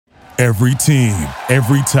Every team,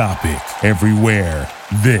 every topic, everywhere.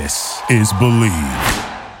 This is Believe.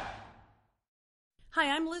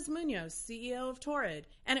 Hi, I'm Liz Munoz, CEO of Torrid.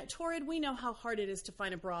 And at Torrid, we know how hard it is to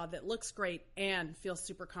find a bra that looks great and feels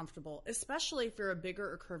super comfortable, especially if you're a bigger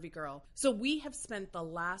or curvy girl. So we have spent the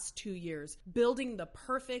last 2 years building the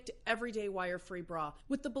perfect everyday wire-free bra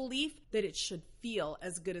with the belief that it should feel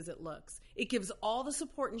as good as it looks. It gives all the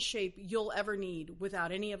support and shape you'll ever need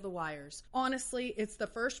without any of the wires. Honestly, it's the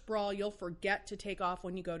first bra you'll forget to take off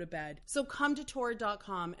when you go to bed. So come to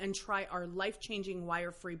Torrid.com and try our life-changing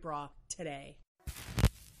wire-free bra today.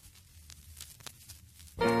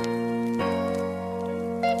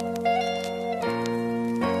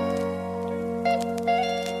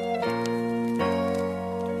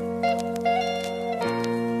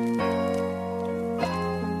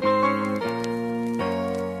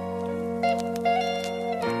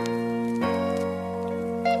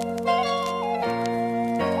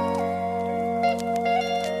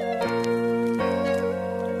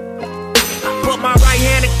 Put my right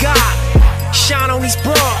hand to God, shine on these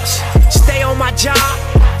bras, stay on my job,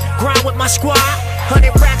 grind with my squad,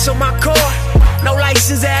 100 racks on my car, no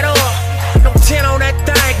license at all, no 10 on that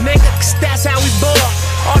thing, nigga, cause that's how we ball.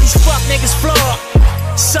 All these fuck niggas flawed,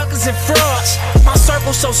 suckers and frauds, my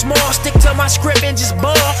circle so small, stick to my script and just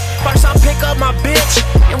ball. First I pick up my bitch,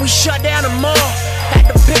 and we shut down the mall, had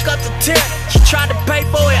to pick up the tip, she tried to pay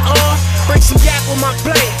for it all, bring some yak with my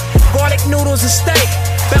plate, garlic noodles and steak,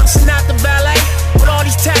 bouncing out the ballet, with all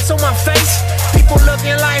these tats on my face, people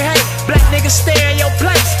looking like, hey, black niggas stay in your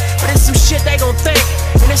place, but it's some shit they gon' think,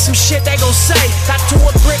 and it's some shit they gon' say, got to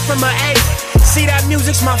a brick from an A, see that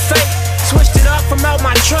music's my fate, switched it up from out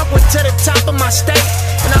my trunk, went to the top of my state,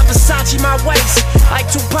 and I Versace my waist, like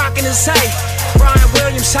Tupac in his hay, Brian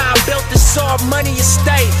Williams how I built this all money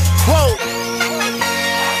estate, whoa.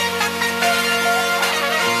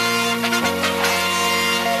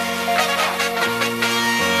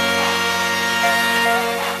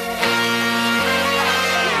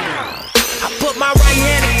 My right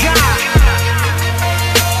hand to God,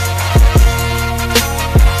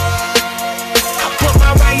 I put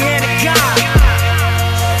my right hand to God.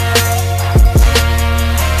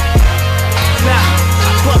 Now,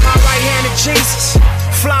 I put my right hand to Jesus,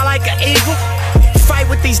 fly like an eagle, fight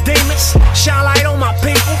with these demons, shine light on my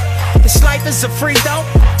people. This life is a free throw,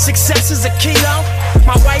 success is a kilo.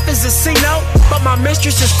 My wife is a C-note, but my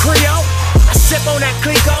mistress is Creole. I sip on that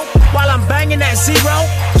Clico while I'm banging that zero.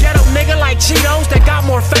 Ghetto nigga like Cheetos that got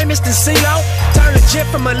more famous than CeeLo. Turn legit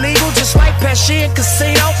from illegal just like Pesci and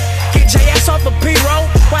Casino. Get JS off a P-roll,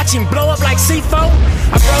 watch him blow up like C4.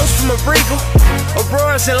 I rose from a Regal,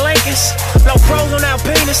 Auroras and Lincolns. No pros on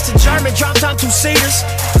Alpinas to German drop top 2-seaters.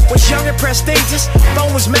 Was young and prestigious,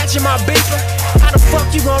 phone was matching my beeper. How the fuck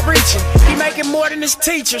you gon' reach him? He making more than his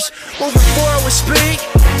teachers. Moving forward with speed,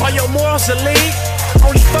 all your morals are lead.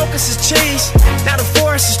 Only focus is cheese, now the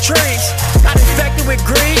forest is trees. Not infected with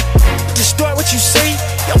greed, distort what you see.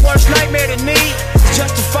 Your worst nightmare to need is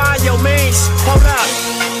justify your means. Hold up.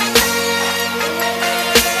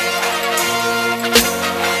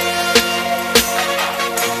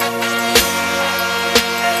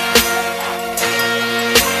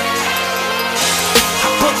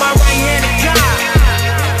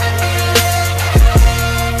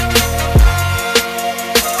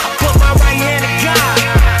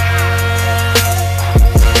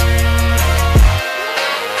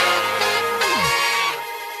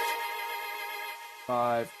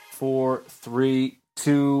 Five, four, three,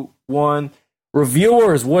 two, one.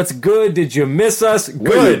 Reviewers, what's good? Did you miss us?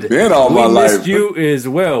 Good. Been all my we life. missed you as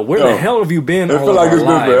well. Where the hell have you been? I feel like it's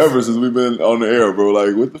lives? been forever since we've been on the air, bro.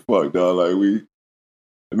 Like, what the fuck, dog? Like,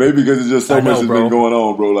 maybe because it's just so much has been going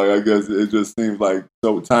on, bro. Like, I guess it just seems like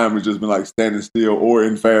time has just been like standing still or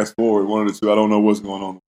in fast forward, one of the two. I don't know what's going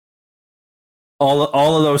on.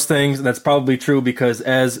 All of those things, and that's probably true because,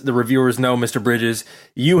 as the reviewers know, Mr. Bridges,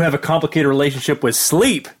 you have a complicated relationship with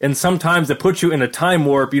sleep, and sometimes it puts you in a time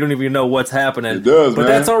warp. You don't even know what's happening. It does, but man.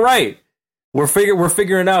 That's all right. We're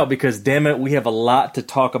figuring it out because, damn it, we have a lot to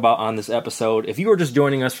talk about on this episode. If you are just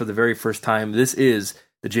joining us for the very first time, this is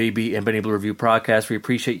the JB and Benny Blue Review Podcast. We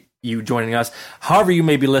appreciate you joining us. However you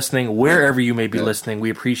may be listening, wherever you may be listening,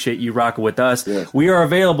 we appreciate you rocking with us. Yes. We are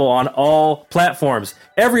available on all platforms,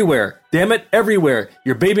 everywhere. Damn it, everywhere.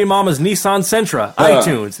 Your baby mama's Nissan Sentra,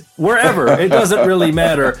 iTunes, wherever. It doesn't really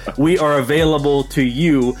matter. We are available to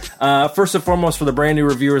you. First and foremost, for the brand new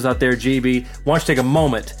reviewers out there, JB, why don't you take a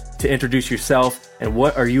moment to introduce yourself and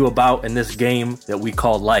what are you about in this game that we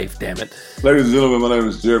call life, damn it. Ladies and gentlemen, my name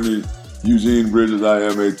is Jeremy Eugene Bridges. I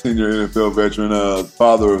am a 10-year NFL veteran,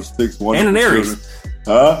 father of 6 wonderful and an Aries. children.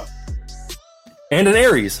 Huh? And an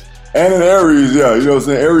Aries. And in Aries, yeah, you know what I'm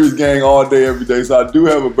saying? Aries gang all day, every day. So I do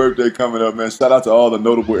have a birthday coming up, man. Shout out to all the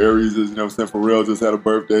notable Aries. You know what I'm saying? Pharrell just had a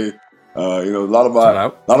birthday. You know, a lot of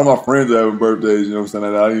my friends are having birthdays, you know what I'm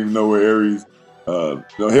saying? I didn't even know where Aries. You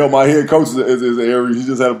know, hell, my head coach is Aries. He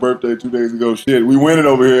just had a birthday 2 days ago. Shit, we winning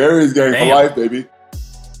over here. Aries gang for life, baby.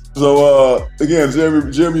 So, again,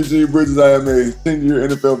 Jeremy G. Bridges, I am a 10-year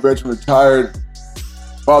NFL veteran, retired,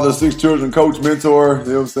 father of 6 children, coach, mentor,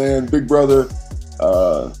 you know what I'm saying? Big brother,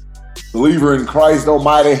 believer in Christ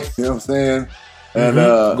Almighty, you know what I'm saying? And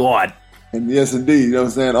God. And yes, indeed, you know what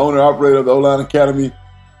I'm saying? Owner, operator of the O-Line Academy.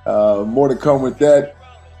 More to come with that.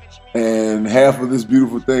 And half of this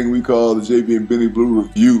beautiful thing we call the JB and Benny Blue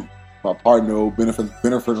Review. My partner, old Benefit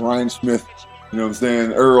Ryan Smith. You know what I'm saying?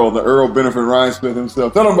 The Earl Benefit Ryan Smith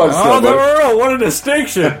himself. Tell him about yourself, the Earl, what a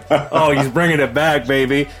distinction. Oh, he's bringing it back,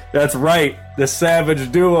 baby. That's right. The Savage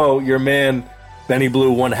Duo. Your man, Benny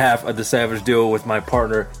Blue, one half of the Savage Duo with my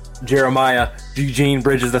partner, Jeremiah Eugene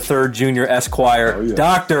Bridges III, Jr., Esquire,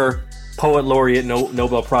 Doctor, Poet Laureate,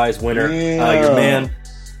 Nobel Prize winner. Your man,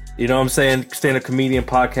 you know what I'm saying, stand-up comedian,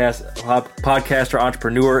 podcaster,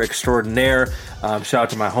 entrepreneur extraordinaire. Shout out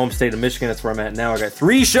to my home state of Michigan. That's where I'm at now. I got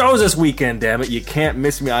 3 shows this weekend, damn it. You can't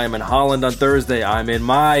miss me. I am in Holland on Thursday. I'm in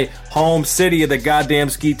my home city of the goddamn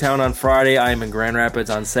ski town on Friday. I am in Grand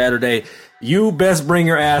Rapids on Saturday. You best bring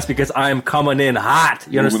your ass because I'm coming in hot.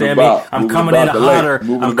 You understand me? I'm coming in hotter.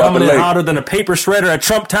 I'm coming in hotter than a paper shredder at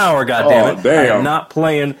Trump Tower, goddammit. I am not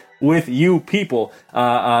playing with you people.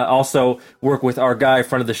 Also work with our guy,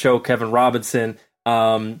 friend of the show, Kevin Robinson,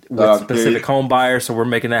 with Pacific Home Buyer. So we're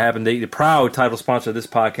making that happen. The proud title sponsor of this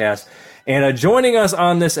podcast. And joining us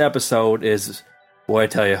on this episode is, boy, I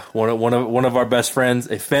tell you, one of our best friends,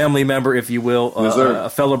 a family member, if you will, a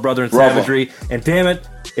fellow brother in savagery. And damn it,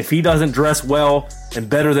 if he doesn't dress well and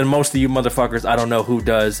better than most of you motherfuckers, I don't know who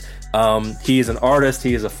does. He is an artist,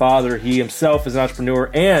 he is a father, he himself is an entrepreneur,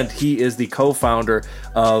 and he is the co-founder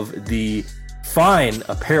of the fine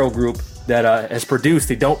apparel group that has produced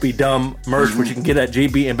the Don't Be Dumb merch, which you can get at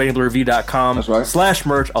jbandbennybluereview.com. That's right.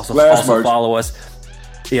 /merch. Also follow us.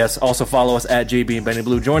 Yes, also follow us at JB and Benny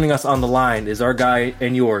Blue. Joining us on the line is our guy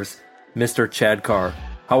and yours, Mr. Chad Carr.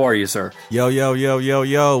 How are you, sir?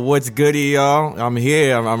 Yo. What's goody, y'all? I'm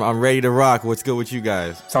here. I'm ready to rock. What's good with you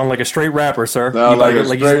guys? Sound like a straight rapper, sir. I thought you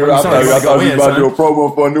was about to do a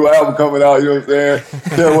promo for a new album coming out, you know what I'm saying?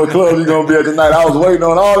 Tell what club you going to be at tonight. I was waiting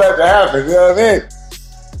on all that to happen, you know what I mean?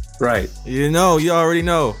 Right. You already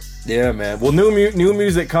know. Yeah, man. Well, new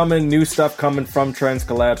music coming, new stuff coming from Trends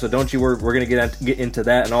Collab, so don't you worry, we're going to get into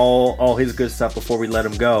that and all his good stuff before we let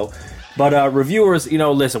him go. But reviewers,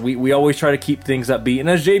 listen, we always try to keep things upbeat. And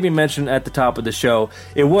as JB mentioned at the top of the show,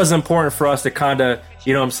 it was important for us to kind of,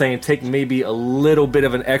 take maybe a little bit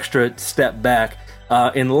of an extra step back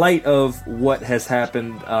in light of what has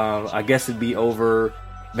happened. I guess it'd be over,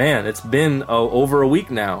 man, it's been over a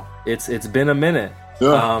week now. It's been a minute.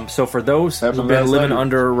 Yeah. So for those who've been living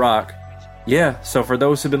under a rock,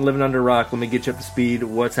 let me get you up to speed.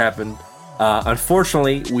 What's happened?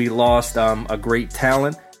 Unfortunately, we lost a great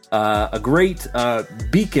talent. A great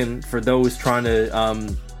beacon for those trying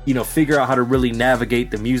to, figure out how to really navigate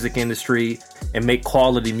the music industry and make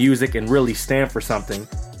quality music and really stand for something.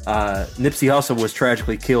 Nipsey Hussle was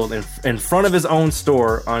tragically killed in front of his own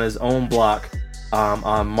store on his own block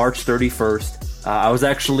on March 31st. I was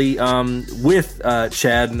actually with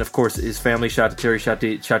Chad and, of course, his family. Shout out to Terry, shout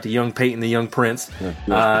to young Peyton, the young Prince.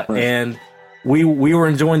 And we were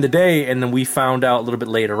enjoying the day, and then we found out a little bit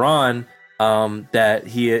later on that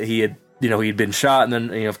he had been shot and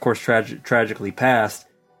then of course tragically passed.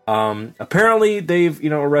 Apparently they've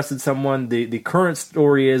arrested someone. The current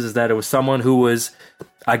story is that it was someone who was,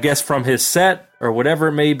 I guess, from his set or whatever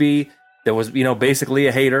it may be, that was basically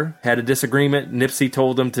a hater, had a disagreement. Nipsey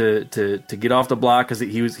told him to get off the block because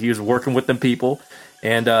he was working with them people,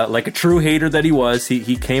 and like a true hater that he was,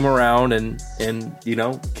 he came around and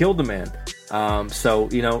killed the man. So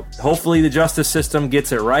hopefully the justice system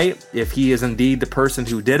gets it right if he is indeed the person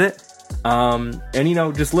who did it. And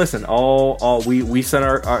just listen. We sent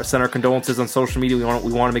our condolences on social media.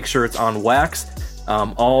 We want to make sure it's on wax.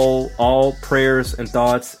 All prayers and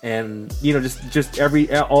thoughts, and just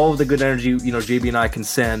all of the good energy JB and I can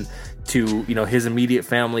send to his immediate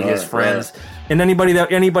family, his friends, and anybody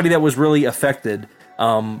that was really affected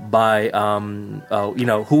by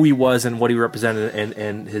who he was and what he represented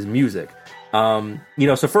and his music.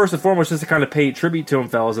 So first and foremost, just to kind of pay tribute to him,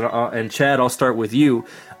 fellas, and Chad, I'll start with you.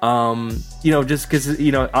 Just because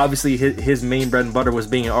obviously his main bread and butter was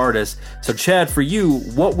being an artist. So Chad, for you,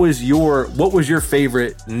 what was your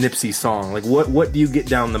favorite Nipsey song? Like what do you get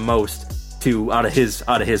down the most to out of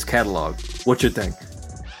his catalog? What's your thing?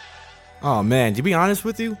 Oh man, to be honest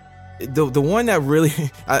with you, the one that really,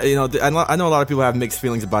 I know a lot of people have mixed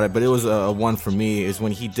feelings about it, but it was a one for me is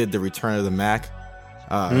when he did the Return of the Mac.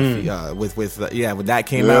 When that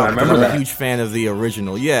came out, I remember I'm a huge fan of the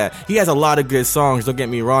original. Yeah, he has a lot of good songs. Don't get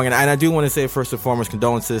me wrong, and I do want to say first and foremost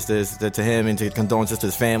condolences to him and condolences to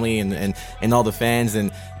his family and all the fans.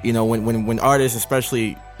 And when artists,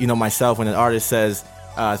 especially myself, when an artist says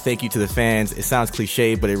thank you to the fans, it sounds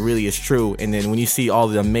cliche, but it really is true. And then when you see all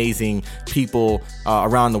the amazing people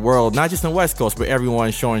around the world, not just in the West Coast, but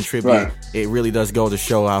everyone showing tribute, right, it really does go to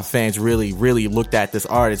show how fans really, really looked at this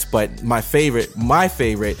artist. But my favorite,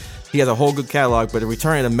 he has a whole good catalog, but the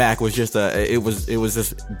Return of the Mac was just it was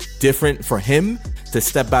just different for him to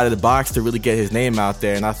step out of the box to really get his name out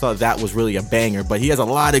there, and I thought that was really a banger. But he has a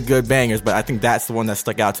lot of good bangers, but I think that's the one that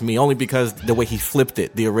stuck out to me only because the way he flipped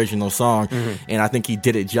it, the original song, and I think he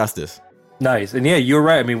did it justice. Nice. And yeah, you're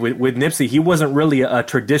right. I mean, with Nipsey, he wasn't really a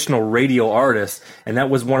traditional radio artist, and that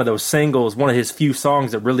was one of those singles, one of his few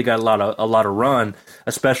songs that really got a lot of run,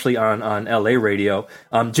 especially on LA radio.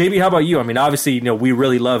 JB, how about you? I mean, obviously, we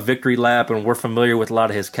really love Victory Lap, and we're familiar with a lot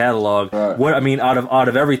of his catalog. Right. Out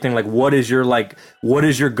of everything, like, what is your go-to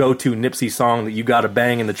Nipsey song that you got to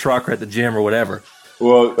bang in the truck or at the gym or whatever?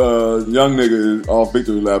 Well, Young Nigga off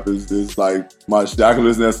Victory Lap is like my shit. I can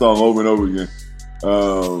listen to that song over and over again.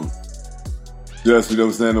 Just,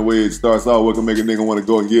 the way it starts out, what can make a nigga want to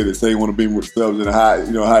go and get it? Say he want to be with themselves, and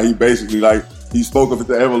how he basically, he spoke of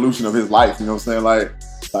the evolution of his life,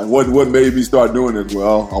 like what made me start doing this?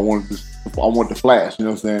 Well, I want the flash,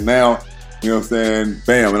 now,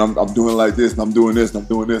 bam, and I'm doing it like this, and I'm doing this, and I'm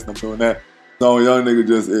doing this, and I'm doing that. So Young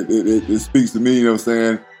Nigga it speaks to me,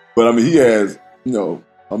 but I mean, he has,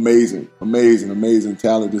 amazing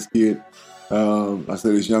talent, this kid. I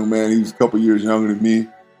said this young man, he was a couple years younger than me.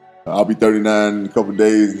 I'll be 39 in a couple of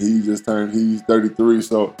days, and he's 33.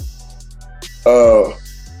 So,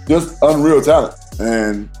 just unreal talent.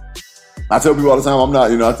 And I tell people all the time, I'm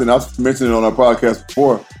not, I think I've mentioned it on our podcast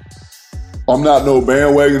before, I'm not no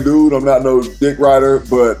bandwagon dude, I'm not no dick rider,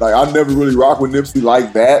 but I never really rock with Nipsey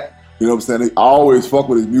like that. I always fuck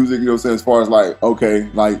with his music, as far as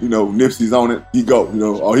Nipsey's on it, he go,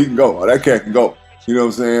 he can go, that cat can go,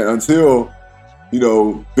 until,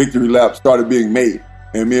 Victory Lap started being made.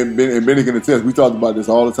 And me and Benny can attest, we talked about this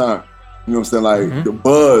all the time. The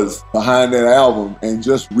buzz behind that album and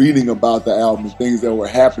just reading about the album and things that were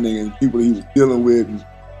happening and people that he was dealing with and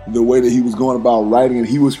the way that he was going about writing, and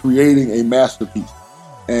he was creating a masterpiece.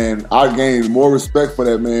 And I gained more respect for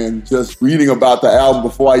that man just reading about the album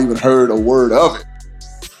before I even heard a word of it.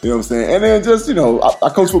 And then just, I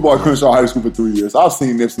coached football at Crenshaw High School for 3 years. I've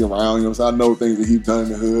seen Nipsey around, I know things that he's done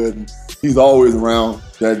in the hood, and he's always around.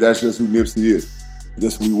 That's just who Nipsey is.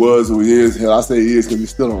 Just who he was, who he is. Hell, I say he is because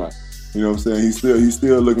he's still around. He's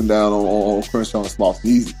still looking down on Crenshaw and Small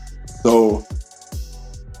Easy. So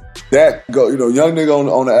that Young Nigga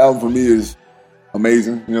on the album for me is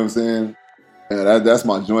amazing. And that's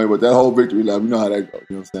my joint. But that whole Victory Lap, how that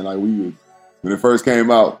goes. When it first came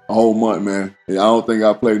out, a whole month, man. I don't think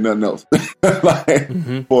I played nothing else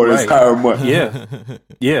for an entire month.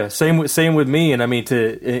 Yeah. Same with me. And I mean,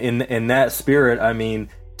 in that spirit, I mean,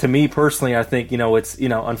 to me personally, I think it's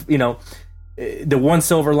the one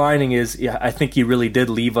silver lining is I think he really did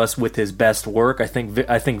leave us with his best work. I think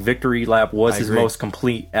Victory Lap was his most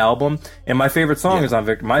complete album, and my favorite song is on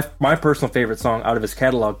Victory. My personal favorite song out of his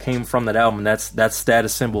catalog came from that album. That's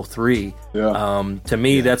Status Symbol 3. Yeah. To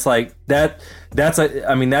me, that's like that. That's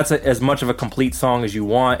as much of a complete song as you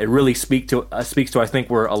want. It really speaks to I think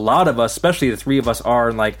where a lot of us, especially the three of us, are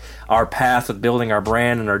in like our path of building our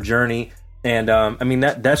brand and our journey. And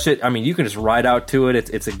that shit, you can just ride out to it.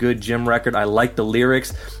 It's a good gym record. I like the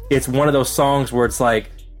lyrics. It's one of those songs where it's like,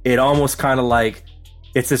 it almost kind of like,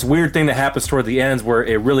 it's this weird thing that happens toward the ends where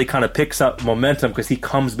it really kind of picks up momentum because he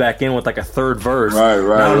comes back in with like a third verse. Right.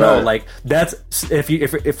 I don't know, like that's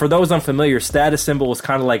if for those unfamiliar, Status Symbol was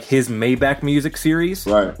kind of like his Maybach music series,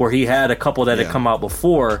 right? Where he had a couple that had come out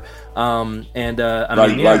before, Blue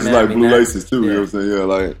Laces too. You know what I'm saying? Yeah,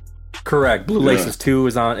 like. Correct. Blue Laces 2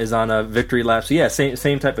 is on a Victory Lap. So yeah,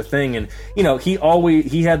 same type of thing. And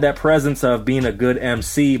he had that presence of being a good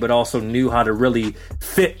MC, but also knew how to really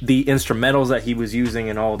fit the instrumentals that he was using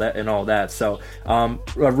and all that. So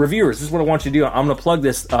reviewers, this is what I want you to do. I'm going to plug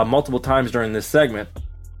this multiple times during this segment.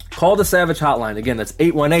 Call the Savage Hotline. Again, that's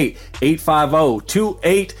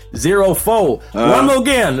 818-850-2804. One more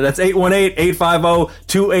again, that's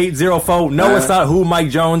 818-850-2804. No, it's not Who, Mike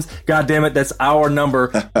Jones. God damn it, that's our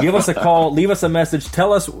number. Give us a call, leave us a message,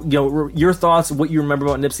 tell us your thoughts, what you remember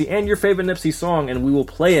about Nipsey, and your favorite Nipsey song, and we will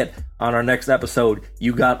play it on our next episode.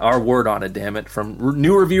 You got our word on it, damn it. From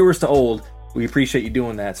new reviewers to old, we appreciate you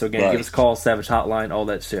doing that. So again, give us a call, Savage Hotline, all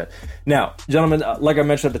that shit. Now, gentlemen, like I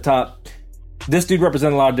mentioned at the top, this dude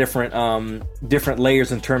represents a lot of different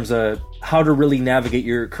layers in terms of how to really navigate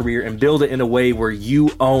your career and build it in a way where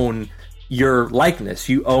you own your likeness,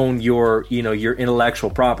 you own your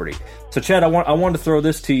intellectual property. So Chad, I want to throw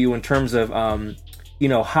this to you in terms of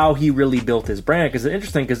how he really built his brand, because it's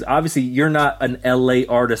interesting, because obviously you're not an LA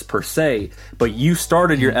artist per se, but you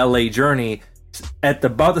started your LA journey at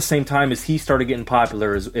about the same time as he started getting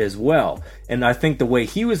popular as well. And I think the way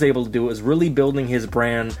he was able to do it was really building his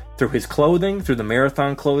brand through his clothing, through the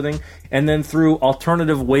Marathon clothing, and then through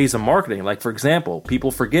alternative ways of marketing. Like, for example,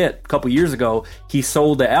 people forget a couple years ago, he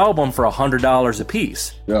sold the album for $100 a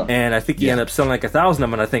piece. Yeah. And I think he ended up selling like 1,000 of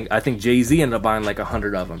them, and I think Jay-Z ended up buying like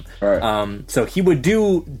 100 of them. Right. So he would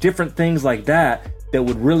do different things like that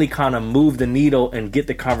would really kind of move the needle and get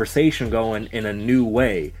the conversation going in a new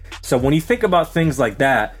way. So when you think about things like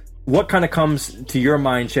that, what kind of comes to your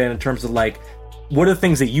mind, Chad, in terms of like, what are the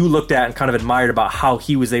things that you looked at and kind of admired about how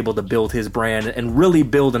he was able to build his brand and really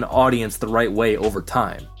build an audience the right way over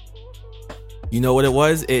time? You know what it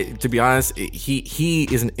was? To be honest, he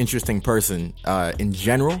is an interesting person in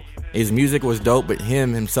general. His music was dope, but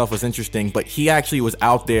himself was interesting. But he actually was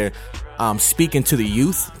out there speaking to the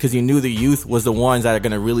youth, because he knew the youth was the ones that are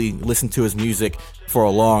going to really listen to his music for a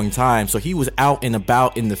long time. So he was out and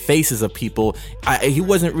about in the faces of people. He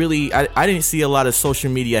wasn't really, I didn't see a lot of social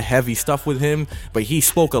media heavy stuff with him, but he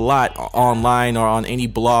spoke a lot online or on any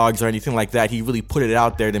blogs or anything like that. He really put it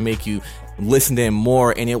out there to make you listen to him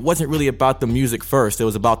more, and it wasn't really about the music first, it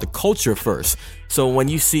was about the culture first. So when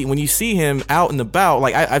you see him out and about,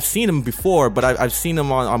 like I've seen him before, but I've seen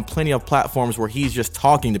him on plenty of platforms where he's just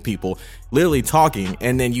talking to people, literally talking,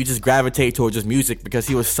 and then you just gravitate towards his music because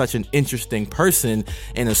he was such an interesting person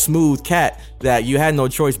and a smooth cat that you had no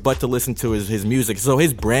choice but to listen to his music. So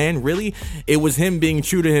his brand, really, it was him being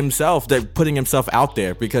true to himself, that putting himself out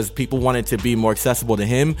there because people wanted to be more accessible to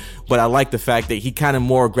him. But I like the fact that he kind of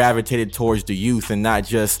more gravitated towards the youth and not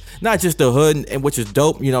just the hood, and which is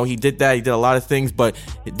dope. He did that. He did a lot of things, but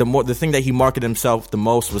the thing that he marketed himself the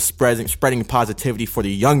most was spreading positivity for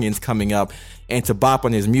the youngins coming up, and to bop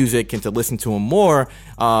on his music and to listen to him more,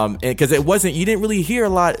 and because you didn't really hear a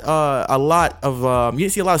lot of you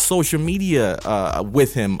didn't see a lot of social media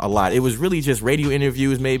with him a lot. It was really just radio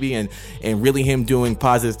interviews maybe, and really him doing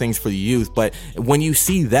positive things for the youth. But when you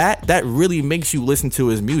see that really makes you listen to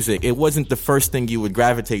his music. It wasn't the first thing you would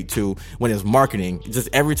gravitate to when it was marketing. Just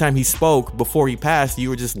every time he spoke before he passed, you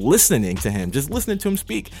were just listening to him, just listening to him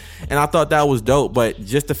speak, and I thought that was dope. But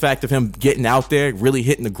just the fact of him getting out there, really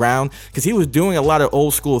hitting the ground, because he was doing a lot of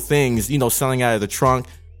old school things, selling out of the trunk,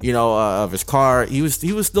 of his car. He was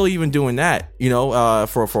still even doing that,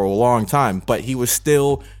 for a long time, but he was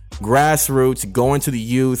still grassroots, going to the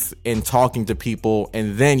youth and talking to people,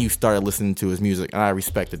 and then you started listening to his music, and I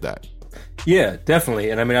respected that. Yeah, definitely.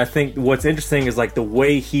 And I mean, I think what's interesting is like the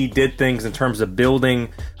way he did things in terms of building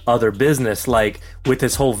other business, like with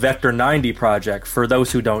his whole Vector 90 project. For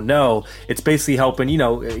those who don't know, it's basically helping,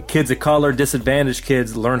 kids of color, disadvantaged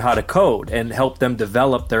kids learn how to code and help them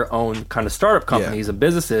develop their own kind of startup companies and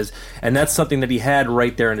businesses. And that's something that he had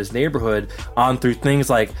right there in his neighborhood, on through things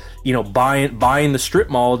like, buying the strip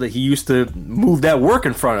mall that he used to move that work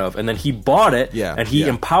in front of. And then he bought it and he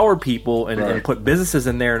empowered people and put businesses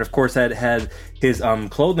in there. And of course had his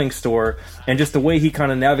clothing store, and just the way he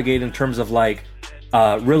kind of navigated in terms of like,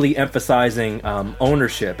 really emphasizing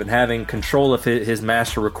ownership and having control of his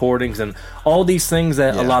master recordings and all these things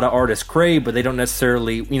that a lot of artists crave, but they don't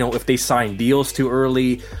necessarily, if they sign deals too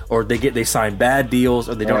early, or they sign bad deals,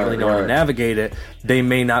 or they don't really know how to navigate it, they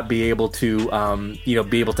may not be able to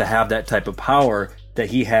be able to have that type of power that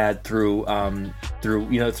he had through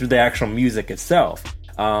the actual music itself.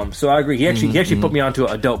 So I agree. He actually put me onto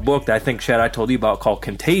a dope book that I think, Chad, I told you about, called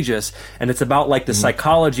Contagious, and it's about like the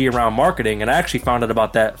psychology around marketing. And I actually found out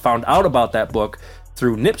about that book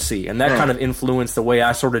through Nipsey, and that kind of influenced the way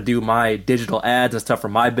I sort of do my digital ads and stuff for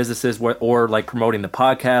my businesses, or like promoting the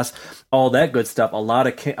podcast, all that good stuff. A lot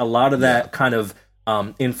of that kind of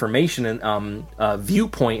information and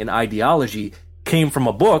viewpoint and ideology came from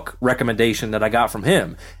a book recommendation that I got from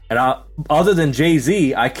him. And other than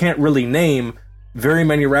Jay-Z, I can't really name very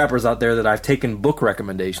many rappers out there that I've taken book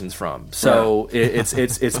recommendations from. So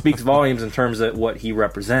it speaks volumes in terms of what he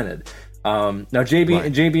represented. Now,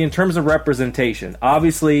 JB, in terms of representation,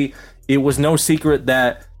 obviously it was no secret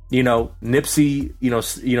that, Nipsey,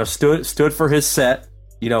 stood for his set.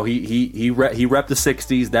 He repped the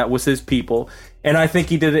 60s. That was his people. And I think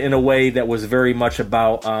he did it in a way that was very much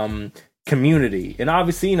about community. And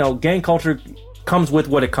obviously, gang culture comes with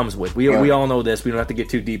what it comes with. We all know this. We don't have to get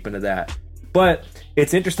too deep into that. But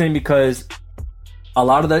it's interesting because a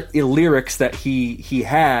lot of the lyrics that he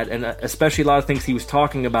had, and especially a lot of things he was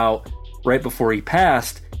talking about right before he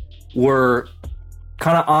passed, were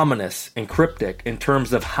kind of ominous and cryptic in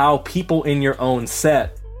terms of how people in your own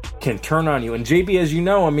set can turn on you. And JB, as you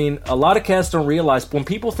know, a lot of cats don't realize when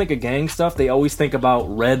people think of gang stuff, they always think about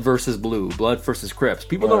red versus blue, blood versus Crips.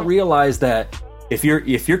 People don't realize that if you're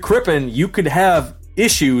Crippin', you could have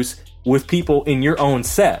issues with people in your own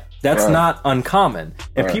set. That's not uncommon.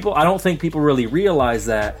 And I don't think people really realize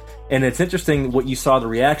that. And it's interesting what you saw, the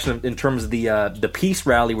reaction in terms of the peace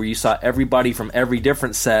rally, where you saw everybody from every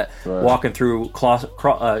different set walking through,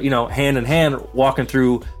 hand in hand, walking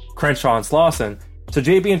through Crenshaw and Slauson. So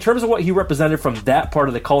JB, in terms of what he represented from that part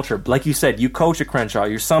of the culture, like you said, you coach at Crenshaw,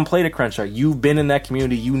 your son played at Crenshaw, you've been in that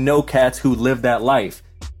community, you know cats who live that life.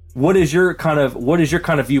 What is your kind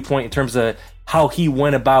of viewpoint in terms of how he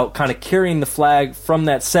went about kind of carrying the flag from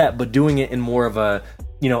that set, but doing it in more of a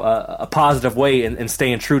positive way and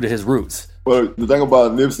staying true to his roots? Well, the thing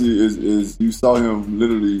about Nipsey is you saw him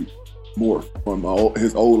literally morph from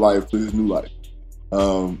his old life to his new life.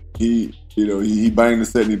 He banged the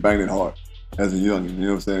set and he banged it hard as a youngin'. You know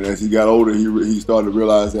what I'm saying? As he got older, he started to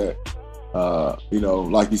realize that,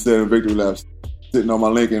 like he said in Victory Laps, sitting on my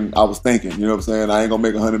Lincoln, I was thinking, you know what I'm saying? I ain't gonna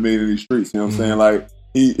make 100 million in these streets. You know what I'm saying? Like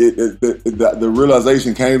the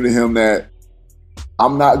realization came to him that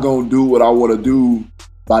I'm not gonna do what I want to do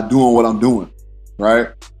by doing what I'm doing, right?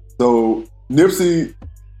 So Nipsey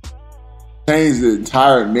changed the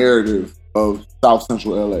entire narrative of South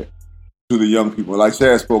Central LA to the young people. Like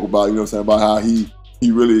Chad spoke about, you know what I'm saying, about how he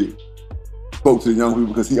really spoke to the young people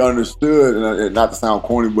because he understood, and not to sound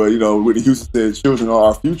corny, but Whitney Houston said children are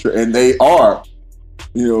our future, and they are.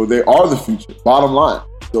 They are the future, bottom line.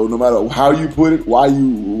 So no matter how you put it, why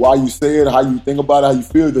you say it, how you think about it, how you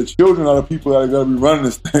feel, the children are the people that are going to be running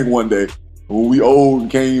this thing one day when we old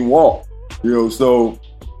and can't even walk. So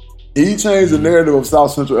he changed the narrative of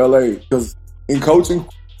South Central LA because in coaching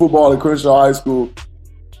football at Crenshaw High School,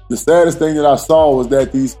 the saddest thing that I saw was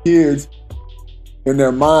that these kids, in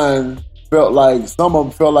their mind, some of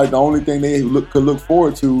them felt like the only thing they could look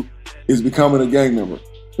forward to is becoming a gang member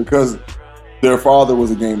because their father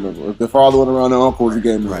was a gang member. If their father went around, their uncle was a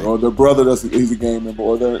gang member, or their brother he's a gang member,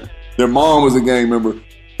 or their mom was a gang member.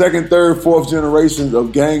 Second, third, fourth generations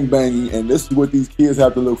of gang banging, and this is what these kids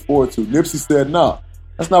have to look forward to. Nipsey said, no,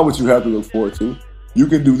 that's not what you have to look forward to. You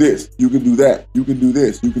can do this, you can do that, you can do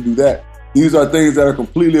this, you can do that. These are things that are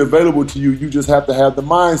completely available to you. You just have to have the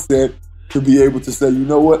mindset to be able to say, you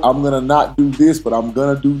know what, I'm going to not do this, but I'm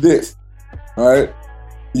going to do this. All right?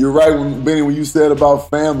 You're right, Benny, when you said about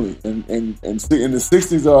family. And the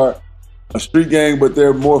 60s are a street gang, but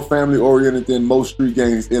they're more family-oriented than most street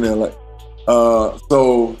gangs in L.A.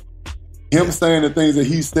 So him saying the things that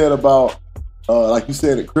he said about, like you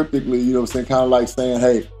said it cryptically, you know what I'm saying, kind of like saying,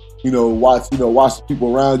 hey, watch the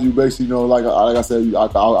people around you. Basically, like I said,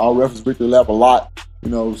 I'll reference Victory Lap a lot.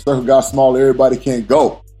 Circle got smaller, everybody can't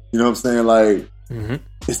go. You know what I'm saying? Like,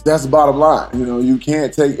 that's the bottom line. You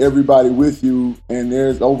can't take everybody with you, and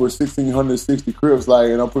there's over 1,660 Crips.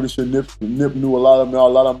 And I'm pretty sure Nip knew a lot of them. A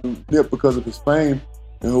lot of them knew Nip because of his fame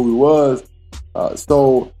and who he was.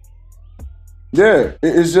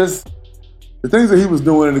 It's just the things that he was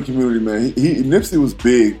doing in the community, man. Nipsey was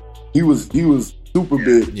big. He was super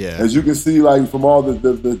big. Yeah. As you can see, like from all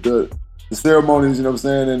the ceremonies, you know what I'm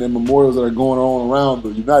saying, and the memorials that are going on around the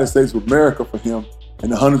United States of America for him.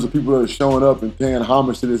 And the hundreds of people that are showing up and paying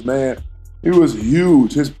homage to this man, he was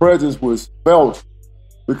huge. His presence was felt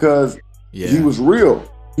because he was real.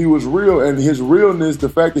 He was real, and his realness, the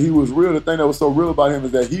fact that he was real, the thing that was so real about him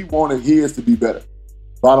is that he wanted his to be better.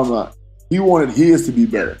 Bottom line. He wanted his to be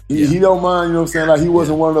better. He don't mind, you know what I'm saying? Like, he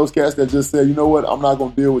wasn't one of those cats that just said, you know what, I'm not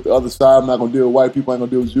going to deal with the other side. I'm not going to deal with white people. I ain't going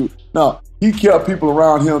to deal with you. No, he kept people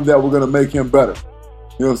around him that were going to make him better.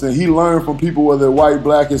 You know what I'm saying? He learned from people, whether white,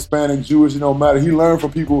 black, Hispanic, Jewish, it don't matter. He learned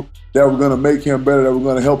from people that were going to make him better, that were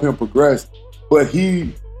going to help him progress. But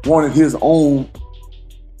he wanted his own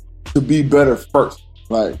to be better first.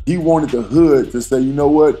 Like, he wanted the hood to say, you know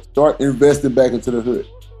what? Start investing back into the hood.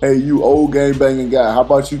 Hey, you old gang banging guy, how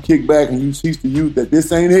about you kick back and you teach the youth that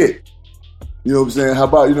this ain't it? You know what I'm saying? How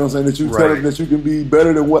about, you know what I'm saying, that you tell him that you can be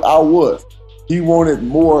better than what I was. He wanted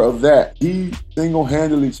more of that. He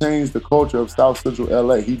single-handedly changed the culture of South Central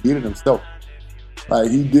LA. He did it himself.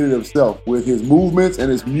 Like, he did it himself with his movements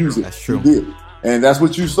and his music. That's true. He did. And that's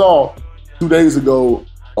what you saw 2 days ago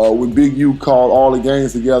when Big U called all the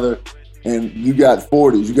gangs together, and you got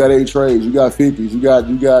 40s, you got 8 Trays, you got 50s, you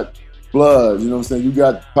got Bloods, you know what I'm saying? You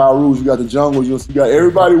got Pyros, you got the Jungles, you got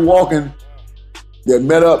everybody walking that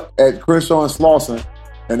met up at Crenshaw and Slauson,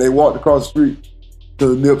 and they walked across the street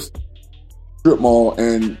to the Nips strip mall,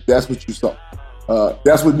 and that's what you saw.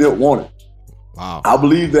 That's what Nip wanted. Wow. I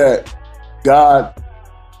believe that God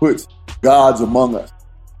puts gods among us.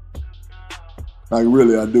 Like,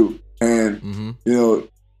 really, I do. And, you know,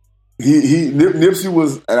 Nipsey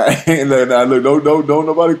was, and I look, don't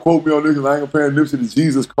nobody quote me on this, because I ain't comparing Nipsey to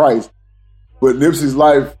Jesus Christ, but Nipsey's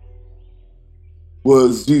life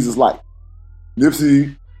was Jesus' life.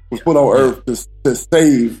 Nipsey was put on earth to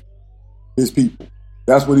save his people.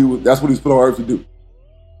 That's what he's put on earth to do.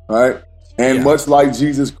 All right? And much like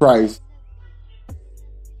Jesus Christ,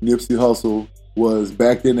 Nipsey Hussle was,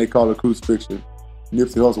 back then they called it crucifixion.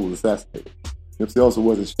 Nipsey Hussle was assassinated. Nipsey Hussle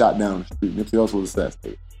wasn't shot down the street. Nipsey Hussle was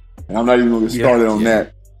assassinated. And I'm not even going to get started on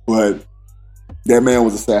that, but that man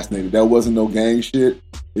was assassinated. That wasn't no gang shit.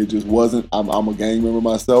 It just wasn't. I'm a gang member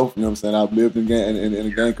myself. You know what I'm saying? I've lived in a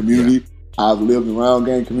gang community. Yeah. I've lived around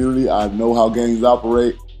gang community. I know how gangs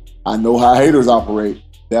operate. I know how haters operate.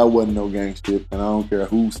 That wasn't no gang shit, and I don't care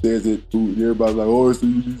who says it. Everybody's like, "Oh, it's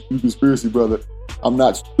you conspiracy, brother." I'm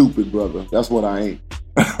not stupid, brother. That's what I ain't.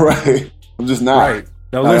 Right? I'm just not. Right.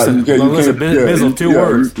 Now listen, Bizzle, 2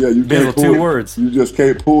 words. You Bizzle, 2 words. You just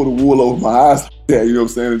can't pull the wool over my eyes like that. You know what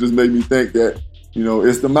I'm saying? It just made me think that, you know,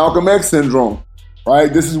 it's the Malcolm X syndrome,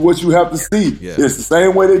 right? This is what you have to see. Yeah. It's the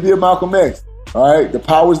same way they did Malcolm X, all right? The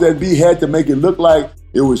powers that be had to make it look like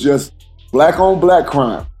it was just black on black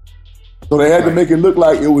crime. So they had to make it look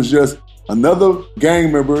like it was just another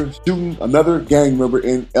gang member shooting another gang member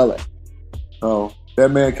in LA. Oh. That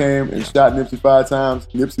man came and shot Nipsey 5 times.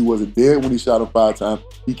 Nipsey wasn't dead when he shot him 5 times.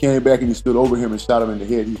 He came back and he stood over him and shot him in the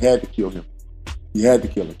head. He had to kill him. He had to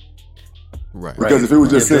kill him. Right. Because if it was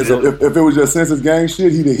just if it was just senseless gang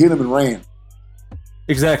shit, he'd have hit him and ran.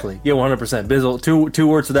 Exactly. Yeah, 100%. Bizzle, two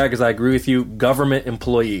words to that, because I agree with you. Government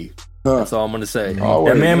employee. That's all I'm going to say.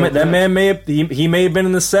 That man may have he may have been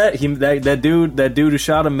in the set. That dude who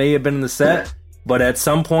shot him may have been in the set. But at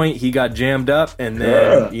some point, he got jammed up, and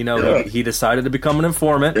then he decided to become an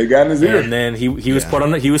informant. They got in his ear, and then he was put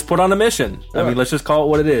on a mission. I mean, let's just call it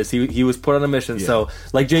what it is. He was put on a mission. So,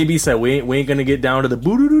 like JB said, we ain't gonna get down to the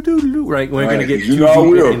boo doo doo doo, right? We ain't gonna get too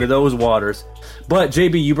deep into those waters. But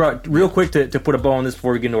JB, you brought real quick to put a bow on this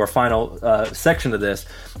before we get into our final section of this.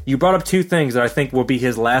 You brought up 2 things that I think will be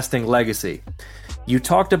his lasting legacy. You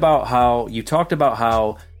talked about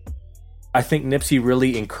how I think Nipsey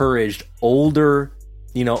really encouraged older,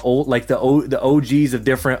 like the OGs of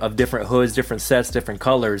different hoods, different sets, different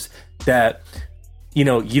colors, that, you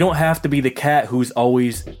don't have to be the cat who's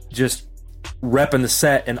always just repping the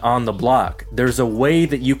set and on the block. There's a way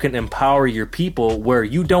that you can empower your people where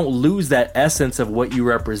you don't lose that essence of what you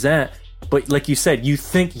represent. But like you said, you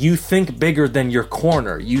think bigger than your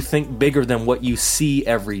corner. You think bigger than what you see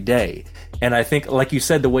every day. And I think, like you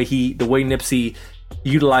said, the way Nipsey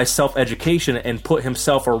utilize self-education and put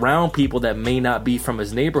himself around people that may not be from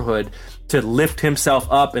his neighborhood to lift himself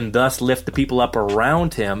up and thus lift the people up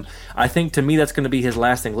around him. I think, to me, that's going to be his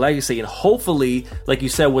lasting legacy. And hopefully, like you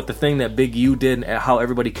said, with the thing that Big U did and how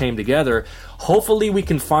everybody came together, hopefully we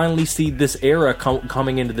can finally see this era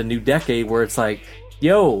coming into the new decade where it's like,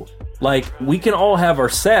 yo, like, we can all have our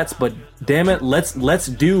sets, but damn it, let's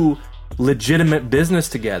do legitimate business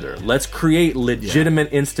together. Let's create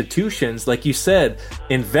legitimate institutions, like you said,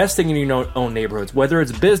 investing in your own neighborhoods, whether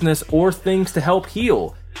it's business or things to help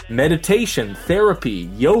heal, meditation, therapy,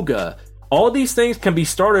 yoga. All these things can be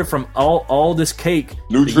started from all this cake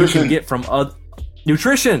that you can get from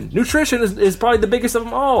nutrition is probably the biggest of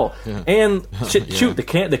them all. And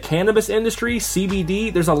the cannabis industry,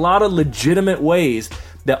 CBD, there's a lot of legitimate ways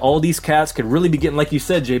that all these cats could really be getting, like you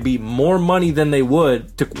said, JB, more money than they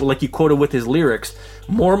would, like you quoted with his lyrics,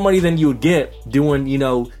 more money than you would get doing,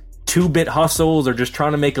 2-bit hustles or just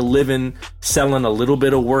trying to make a living selling a little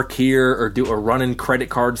bit of work here or running credit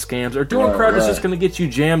card scams or doing crap that's just going to get you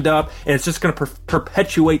jammed up, and it's just going to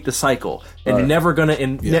perpetuate the cycle and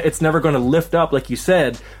it's never going to lift up, like you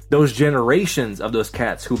said, those generations of those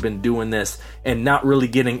cats who've been doing this and not really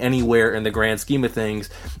getting anywhere in the grand scheme of things.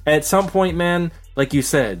 At some point, man, like you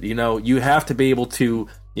said, you have to be able to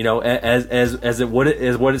You know, what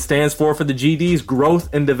it stands for the GDs,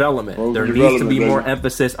 growth and development. There needs to be more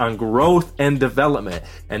emphasis on growth and development,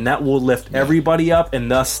 and that will lift everybody up and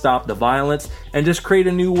thus stop the violence and just create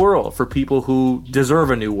a new world for people who deserve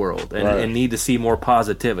a new world and need to see more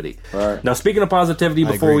positivity. Right. Now, speaking of positivity,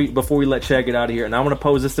 before we let Chad get out of here, and I want to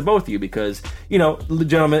pose this to both of you because, you know,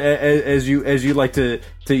 gentlemen, as you like to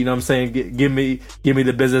you know what I'm saying, give me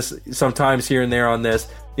the business sometimes here and there on this.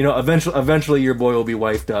 You know, eventually your boy will be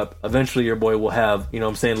wifed up. Eventually your boy will have, you know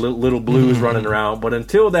what I'm saying, little blues running around. But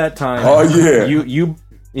until that time, you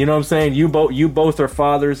know what I'm saying, you both are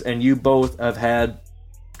fathers, and you both have had,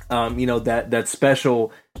 you know, that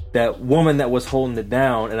special, that woman that was holding it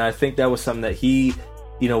down. And I think that was something that he,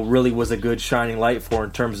 you know, really was a good shining light for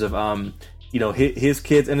in terms of, you know, his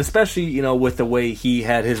kids, and especially, you know, with the way he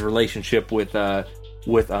had his relationship with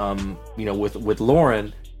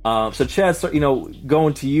Lauren. So Chad, you know,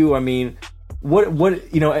 going to you, I mean, what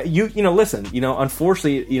you know, listen, you know,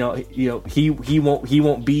 unfortunately, you know, he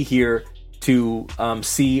won't be here to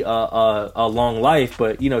see a long life,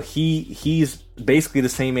 but you know, he's basically the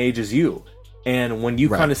same age as you, and when you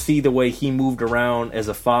kind of see the way he moved around as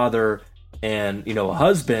a father and, you know, a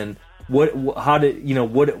husband, what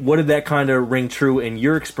did that kind of ring true in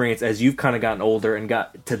your experience as you've kind of gotten older and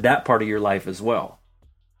got to that part of your life as well?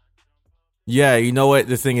 Yeah, you know what?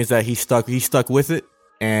 The thing is that he stuck with it,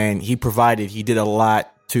 and he did a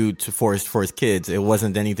lot for his kids. It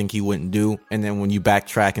wasn't anything he wouldn't do. And then when you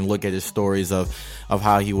backtrack and look at his stories of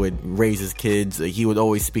how he would raise his kids, he would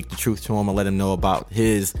always speak the truth to them and let him know about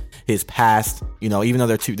his past, you know, even though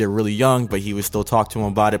they're really young, but he would still talk to him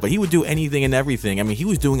about it. But he would do anything and everything. I mean, he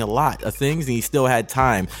was doing a lot of things, and he still had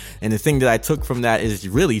time. And the thing that I took from that is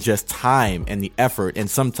really just time and the effort. And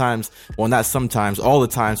sometimes, well, not sometimes, all the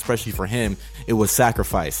time, especially for him, it was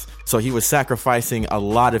sacrifice. So he was sacrificing a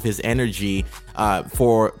lot of his energy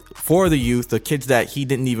for the youth, the kids that he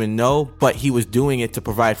didn't even know, but he was doing it to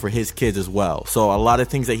provide for his kids as well. So a lot of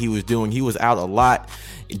things that he was doing, he was out a lot,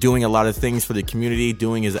 doing a lot of things for the community,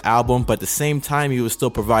 doing his album, but at the same time, he was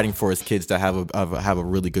still providing for his kids to have a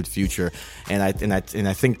really good future. And I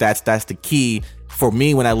think that's the key for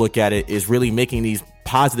me when I look at it, is really making these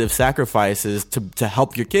positive sacrifices to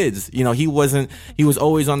help your kids. You know, he was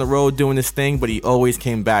always on the road doing this thing, but he always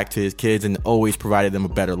came back to his kids and always provided them a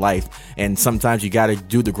better life. And sometimes you got to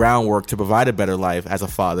do the groundwork to provide a better life as a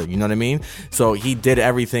father. You know what I mean? So he did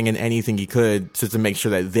everything and anything he could to make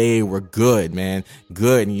sure that they were good, man.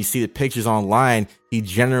 Good. And you see the pictures online. He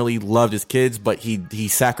generally loved his kids, but he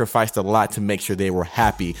sacrificed a lot to make sure they were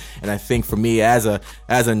happy. And I think for me as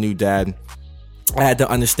a new dad, I had to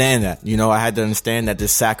understand that, you know, I had to understand that the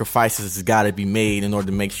sacrifices has got to be made in order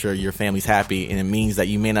to make sure your family's happy. And it means that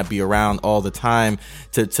you may not be around all the time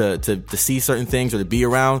to see certain things or to be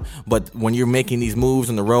around. But when you're making these moves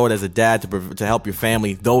on the road as a dad to help your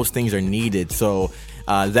family, those things are needed. So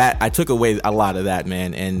that I took away a lot of that,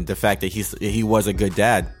 man. And the fact that he was a good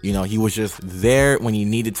dad, you know, he was just there when he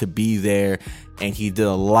needed to be there. And he did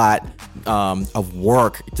a lot of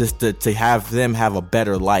work just to have them have a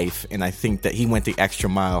better life. And I think that he went the extra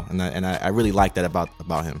mile. And I really like that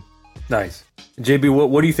about him. Nice. JB,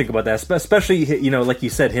 what do you think about that? Especially, you know, like you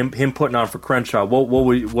said, him putting on for Crenshaw.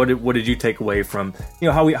 What did you take away from, you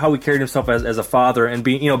know, how he carried himself as a father and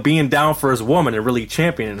being down for his woman and really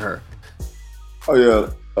championing her? Oh, yeah.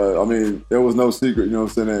 I mean, there was no secret, you know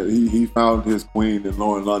what I'm saying, that he found his queen in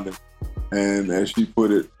Lauren London. And as she put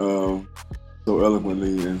it so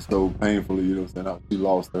eloquently and so painfully, you know what I'm saying, she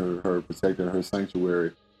lost her protector, her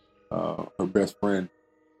sanctuary, her best friend.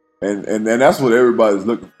 And that's what everybody's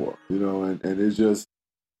looking for, you know, and it's just,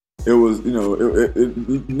 it was, you know,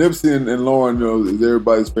 Nipsey and Lauren, you know, is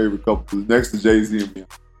everybody's favorite couple next to Jay-Z and me.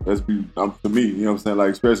 Let's be, to me, you know what I'm saying,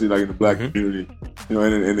 like, especially like in the black community, you know,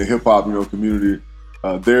 in the hip hop, you know, community,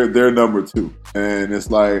 they're number two. And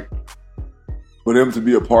it's like, for them to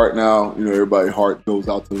be apart now, you know, everybody's heart goes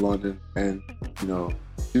out to London, and, you know,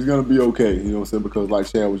 she's gonna be okay, you know what I'm saying, because like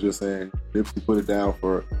Chad was just saying, Nipsey put it down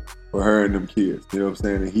for her and them kids, you know what I'm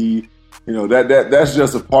saying, and he, you know, that's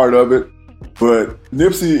just a part of it. But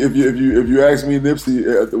Nipsey, if you ask me,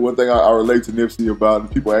 Nipsey, the one thing I relate to Nipsey about,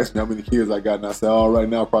 and people ask me how many kids I got, and I say, right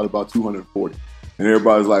now probably about 240, and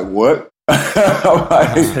everybody's like, what? I'm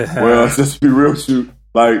like, well, just to be real with you,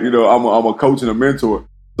 like, you know, I'm a coach and a mentor.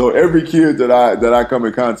 So every kid that I come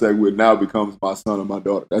in contact with now becomes my son or my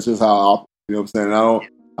daughter. That's just how I operate, you know what I'm saying?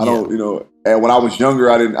 I don't, you know, and when I was younger,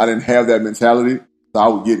 I didn't have that mentality. So I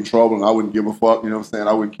would get in trouble and I wouldn't give a fuck, you know what I'm saying?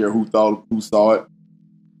 I wouldn't care who saw it.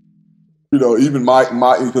 You know, even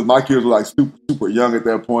because my kids were like super, super young at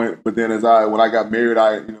that point. But then when I got married,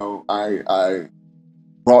 I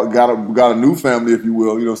got a new family, if you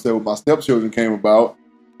will, you know what I'm saying, when my stepchildren came about.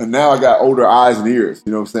 And now I got older eyes and ears,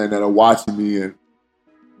 you know what I'm saying, that are watching me. And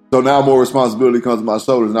so now more responsibility comes to my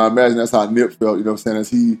shoulders. And I imagine that's how Nip felt, you know what I'm saying, as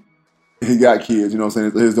he got kids, you know what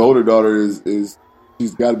I'm saying. His older daughter is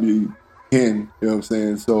she's got to be 10, you know what I'm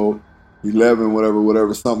saying, so 11,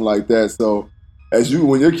 whatever, something like that. So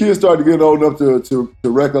when your kids start to get old enough to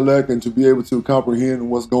recollect and to be able to comprehend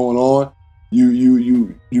what's going on,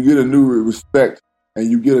 you get a new respect and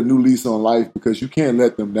you get a new lease on life because you can't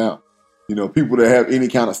let them down. You know, people that have any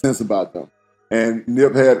kind of sense about them. And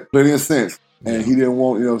Nip had plenty of sense, and he didn't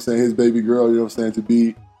want, you know what I'm saying, his baby girl, you know what I'm saying, to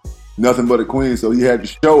be nothing but a queen. So he had to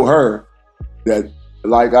show her that,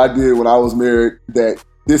 like I did when I was married, that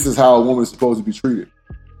this is how a woman is supposed to be treated.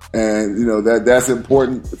 And, you know, that's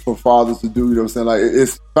important for fathers to do, you know what I'm saying? Like,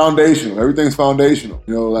 it's foundational. Everything's foundational.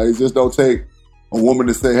 You know, like, it just don't take a woman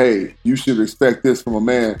to say, hey, you should expect this from a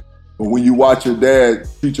man. But when you watch your dad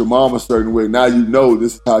treat your mom a certain way, now you know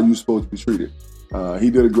this is how you're supposed to be treated. He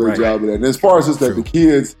did a great job of that. And as far as just that, the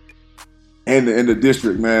kids and the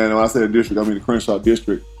district, man, when I say the district, I mean the Crenshaw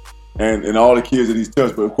district, and all the kids that he's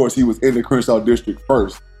touched. But of course, he was in the Crenshaw district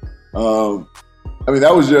first. I mean,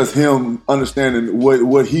 that was just him understanding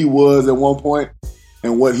what he was at one point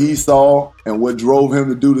and what he saw and what drove him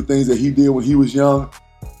to do the things that he did when he was young.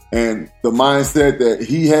 And the mindset that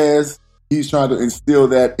he has, he's trying to instill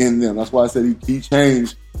that in them. That's why I said he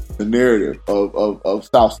changed the narrative of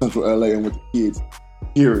South Central LA and what the kids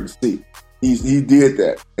hear and see. He did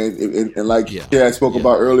that. And like Chad spoke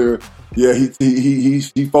about earlier,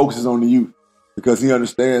 he focuses on the youth because he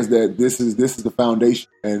understands that this is the foundation.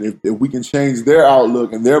 And if we can change their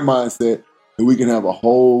outlook and their mindset, then we can have a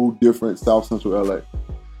whole different South Central LA.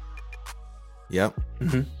 Yep.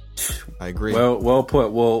 Mm-hmm. I agree. Well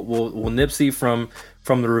put. Well, Nipsey, from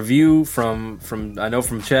the review, from I know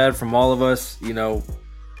from Chad, from all of us, you know,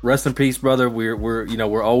 rest in peace, brother.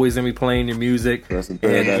 We're always gonna be playing your music, and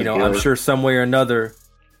you know, I'm sure some way or another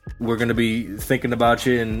we're gonna be thinking about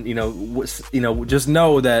you, and you know, just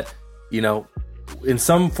know that, you know, in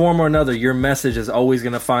some form or another, your message is always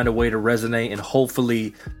gonna find a way to resonate, and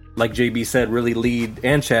hopefully, like JB said, really lead,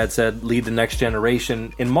 and Chad said, lead the next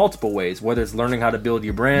generation in multiple ways, whether it's learning how to build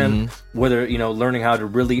your brand, whether, you know, learning how to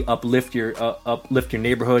really uplift your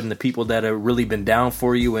neighborhood and the people that have really been down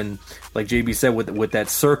for you. And like JB said, with that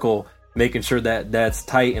circle, making sure that that's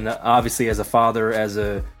tight. And obviously as a father, as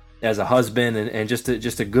a husband, and just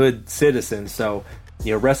a good citizen. So,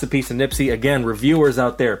 you know, rest in peace to Nipsey. Again, reviewers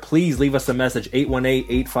out there, please leave us a message,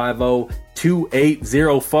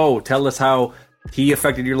 818-850-2804. Tell us how he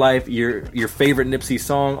affected your life, your favorite Nipsey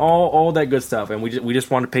song, all that good stuff. And we just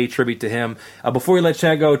want to pay tribute to him. Before we let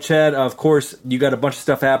Chad go, Chad, of course, you got a bunch of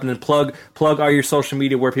stuff happening. Plug all your social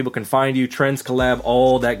media, where people can find you, Trends Collab,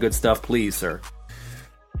 all that good stuff, please, sir.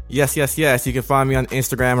 Yes. You can find me on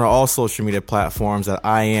Instagram or all social media platforms at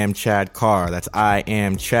I am Chad Carr. That's I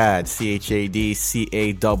am Chad,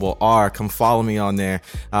 ChadCarr. Come follow me on there.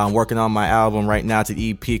 I'm working on my album right now. It's an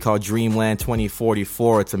EP called Dreamland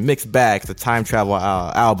 2044. It's a mixed bag. It's a time travel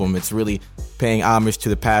album. It's really paying homage to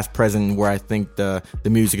the past, present, where I think the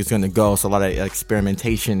music is going to go. So a lot of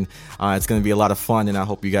experimentation. It's going to be a lot of fun, and I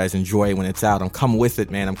hope you guys enjoy it when it's out. I'm coming with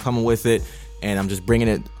it, man. And I'm just bringing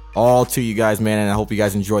it all to you guys, man, and I hope you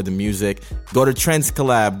guys enjoyed the music. Go to Trends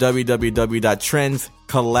Collab,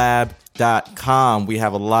 www.trendscollab.com. We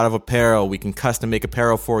have a lot of apparel. We can custom make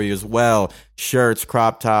apparel for you as well. Shirts,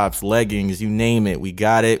 crop tops, leggings, you name it. We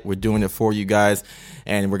got it. We're doing it for you guys,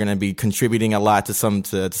 and we're going to be contributing a lot to some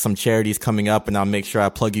charities coming up, and I'll make sure I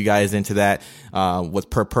plug you guys into that with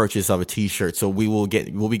per purchase of a t-shirt. So we'll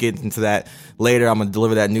be getting into that later. I'm going to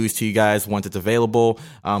deliver that news to you guys once it's available.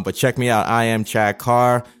 But check me out. I am Chad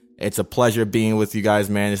Carr. It's a pleasure being with you guys,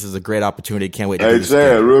 man. This is a great opportunity. Can't wait to do this. Hey,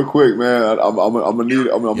 Chad, real quick, man. I'm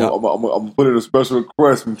gonna put in a special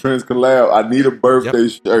request from Trends Collab. I need a birthday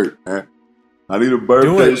shirt, man. I need a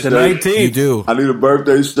birthday shirt. The 19th. You do. I need a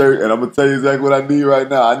birthday shirt, and I'm gonna tell you exactly what I need right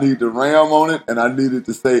now. I need the Ram on it, and I need it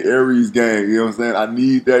to say Aries Gang. You know what I'm saying? I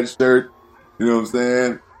need that shirt. You know what I'm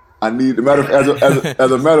saying? I need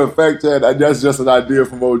as a matter of fact, Chad, that's just an idea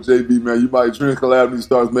from old JB, man. You might Trends Collab and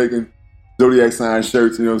start making Zodiac sign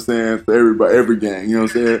shirts, you know what I'm saying, for every gang, you know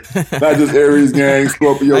what I'm saying? Not just Aries gang,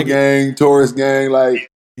 Scorpio gang, Taurus gang, like,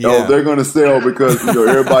 they're going to sell because, you know,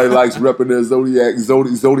 everybody likes repping their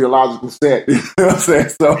zodiological set, you know what I'm saying?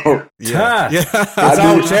 So,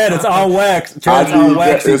 It's all wax. Chad's all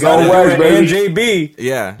wax. It's all wax, baby. And JB.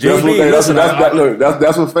 Yeah.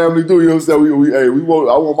 That's what family do, you know what I'm saying?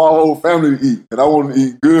 I want my whole family to eat, and I want to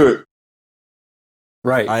eat good.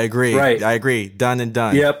 Right. I agree. Right. I agree. Done and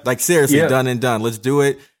done. Yep. Like, seriously, done and done. Let's do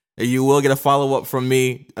it. You will get a follow-up from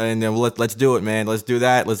me, and then let's do it, man. Let's do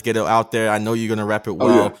that. Let's get it out there. I know you're going to rep it well.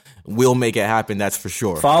 Oh, yeah. We'll make it happen, that's for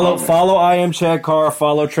sure. Follow I Am Chad Carr,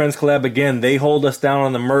 follow Trends Collab. Again, they hold us down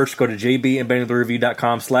on the merch. Go to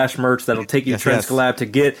jbandbendingthereview.com/merch. That'll take you to Trends Collab to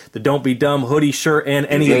get the Don't Be Dumb hoodie, shirt, and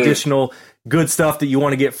any additional good stuff that you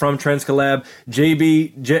want to get from Trends Collab.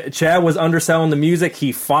 Chad was underselling the music.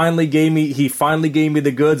 He finally gave me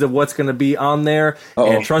the goods of what's going to be on there.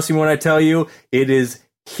 And trust me when I tell you, it is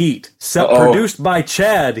heat. Produced by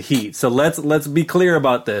Chad Heat. So let's be clear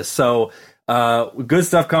about this. So good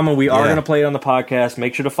stuff coming. We are going to play it on the podcast.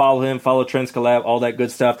 Make sure to follow him, follow Trends Collab, all that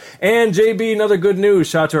good stuff. And JB, another good news.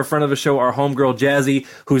 Shout out to our friend of the show, our homegirl Jazzy,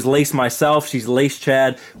 who's laced myself. She's laced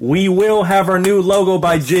Chad. We will have our new logo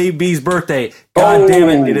by JB's birthday. God damn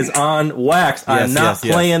it. It is on wax. I'm not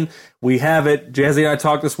playing. We have it. Jazzy and I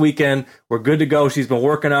talked this weekend. We're good to go. She's been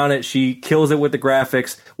working on it. She kills it with the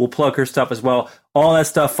graphics. We'll plug her stuff as well. All that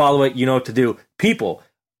stuff, follow it. You know what to do. People,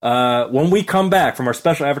 when we come back from our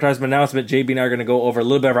special advertisement announcement, JB and I are going to go over a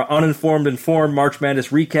little bit of our uninformed, informed March Madness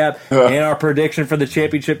recap and our prediction for the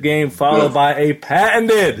championship game, followed by a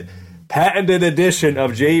patented edition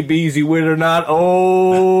of JB's You Win It or Not.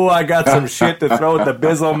 Oh, I got some shit to throw at the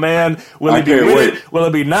Bizzle man. Will he be with it? Will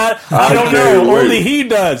it be not? I don't know. Only he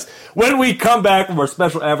does. When we come back from our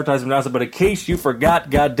special advertisement announcement, but in case you forgot,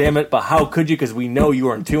 goddammit, but how could you? Because we know you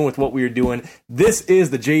are in tune with what we are doing. This is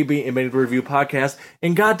the JB and Benny Review podcast,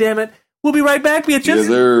 and goddammit, we'll be right back, bitches. Yes,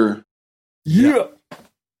 sir. Yeah.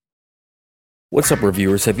 What's up,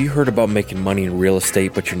 reviewers? Have you heard about making money in real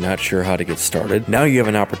estate, but you're not sure how to get started? Now you have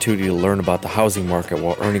an opportunity to learn about the housing market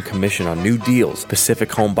while earning commission on new deals. Pacific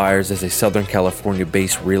Home Buyers is a Southern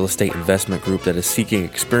California-based real estate investment group that is seeking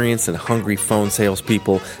experienced and hungry phone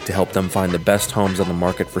salespeople to help them find the best homes on the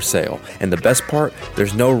market for sale. And the best part,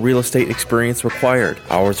 there's no real estate experience required.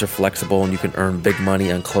 Hours are flexible and you can earn big money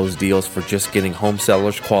on closed deals for just getting home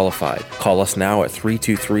sellers qualified. Call us now at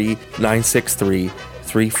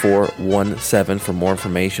 323-963-3417 for more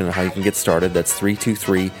information on how you can get started. That's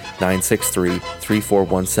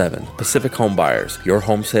 323-963-3417. Pacific Home Buyers. Your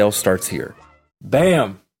home sale starts here.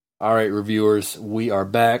 Bam! All right, reviewers, we are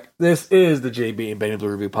back. This is the JB and Benny Blue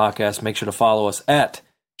Review podcast. Make sure to follow us at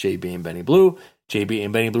JB and Benny Blue,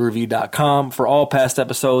 jbandbennybluereview.com for all past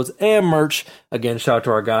episodes and merch. Again, shout out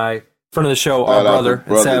to our guy, friend of the show, our brother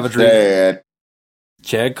and Savagery. Dad.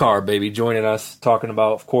 Chad Carr, baby, joining us, talking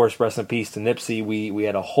about, of course, rest in peace to Nipsey. We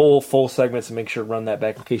had a whole full segment, so make sure to run that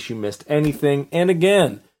back in case you missed anything. And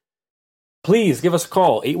again, please give us a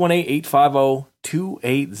call,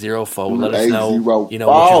 818-850-2804. Let us know, you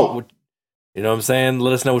know what I'm saying?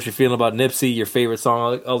 Let us know what you're feeling about Nipsey, your favorite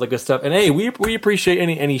song, all that good stuff. And hey, we appreciate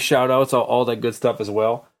any shout-outs, all that good stuff as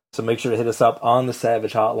well. So make sure to hit us up on the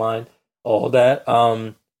Savage Hotline, all that.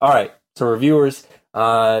 All right, so reviewers, you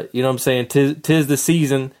know what I'm saying? Tis the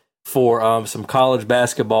season for some college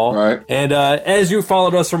basketball. Right. And as you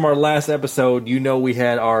followed us from our last episode, you know we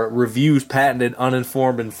had our reviews patented,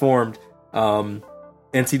 uninformed, informed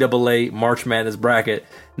NCAA March Madness bracket.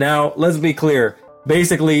 Now, let's be clear.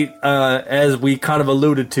 Basically, as we kind of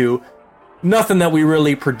alluded to, nothing that we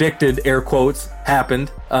really predicted, air quotes, happened.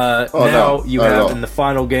 You have in the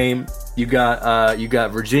final game, you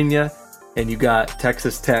got Virginia and you got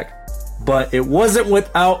Texas Tech. But it wasn't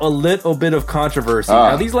without a little bit of controversy.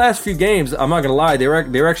 Now, these last few games, I'm not going to lie, they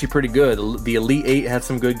were actually pretty good. The Elite Eight had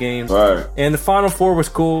some good games. Right. And the Final Four was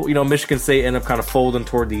cool. You know, Michigan State ended up kind of folding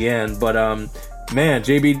toward the end. But, man,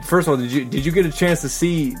 JB, first of all, did you get a chance to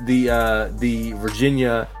see the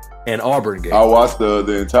Virginia and Auburn game? I watched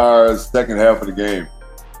the entire second half of the game.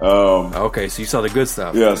 Okay, so you saw the good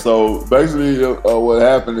stuff. Yeah, so basically what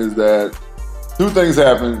happened is that two things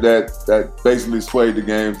happened that basically swayed the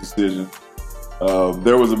game's decision.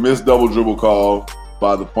 There was a missed double dribble call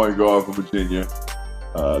by the point guard from Virginia.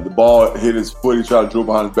 The ball hit his foot. He tried to dribble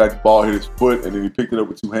behind his back. The ball hit his foot, and then he picked it up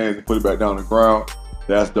with two hands and put it back down on the ground.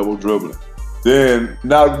 That's double dribbling. Then,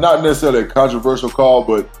 not necessarily a controversial call,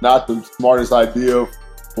 but not the smartest idea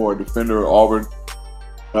for a defender of Auburn.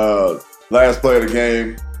 Last play of the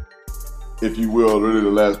game, if you will, really the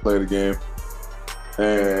last play of the game.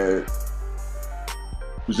 And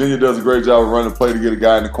Virginia does a great job of running the play to get a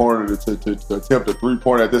guy in the corner to attempt a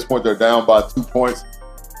three-pointer. At this point, they're down by 2 points.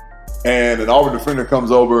 And an Auburn defender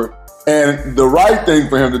comes over. And the right thing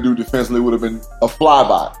for him to do defensively would have been a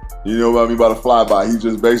flyby. You know what I mean by the flyby? He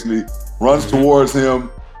just basically runs towards him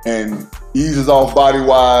and eases off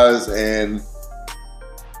body-wise. And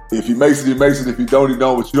if he makes it, he makes it. If he don't, he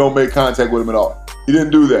don't. But you don't make contact with him at all. He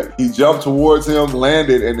didn't do that. He jumped towards him,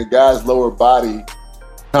 landed, and the guy's lower body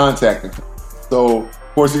contacted him. So,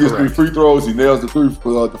 of course, he gets 3 free throws. He nails the free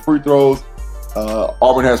throws.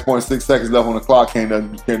 Auburn has 0.6 seconds left on the clock. Can't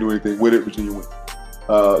do anything with it. Virginia wins.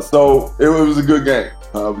 So it was a good game.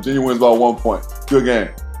 Virginia wins by 1 point. Good game.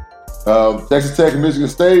 Texas Tech and Michigan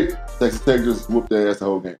State. Texas Tech just whooped their ass the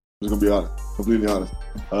whole game. I'm just gonna be honest, completely honest.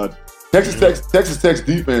 Texas Tech's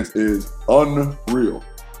defense is unreal.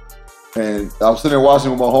 And I was sitting there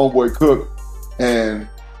watching with my homeboy Cook, and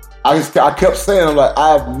I kept saying, I'm like,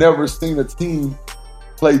 I've never seen a team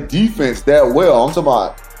play defense that well. I'm talking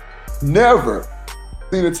about never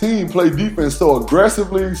seen a team play defense so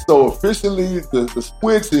aggressively, so efficiently. The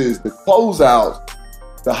switches, the closeouts,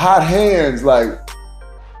 the hot hands, like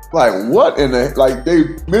what in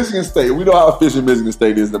the Michigan State. We know how efficient Michigan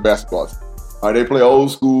State is in the basketball team. All right, they play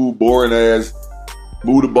old school, boring ass,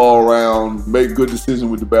 move the ball around, make good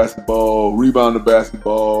decisions with the basketball, rebound the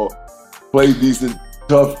basketball, play decent,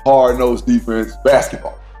 tough, hard-nosed defense,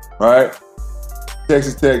 basketball, right?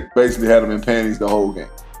 Texas Tech basically had them in panties the whole game.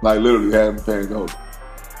 Like, literally had them in panties the whole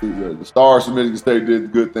game. The stars from Michigan State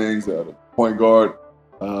did good things. The point guard,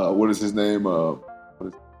 what is his name?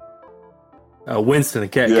 Winston, the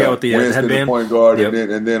cat with the Winston, headband. The point guard, yep.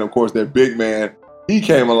 and then, of course, that big man, he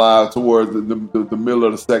came alive towards the middle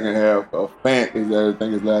of the second half. Fant is that, I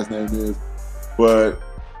think his last name is. But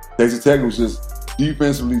Texas Tech was just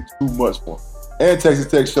defensively too much for him. And Texas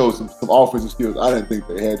Tech showed some offensive skills I didn't think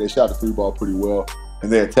they had. They shot the three ball pretty well, and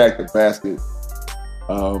they attacked the basket.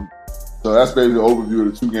 So that's basically the overview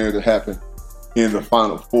of the two games that happened in the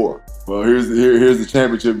Final Four. Well, here's the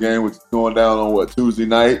championship game, which is going down on Tuesday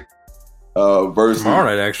night versus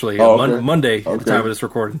tomorrow night, actually. okay. Monday at the time of this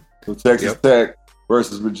recording. So Texas Tech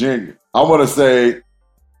versus Virginia. I want to say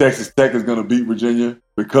Texas Tech is going to beat Virginia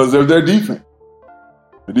because of their defense.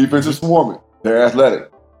 The defense is swarming. They're athletic.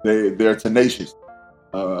 They're tenacious.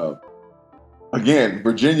 Again,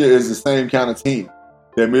 Virginia is the same kind of team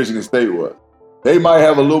that Michigan State was. They might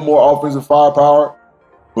have a little more offensive firepower,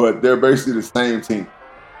 but they're basically the same team.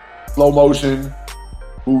 Slow motion,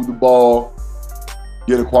 move the ball,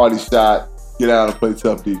 get a quality shot, get out and play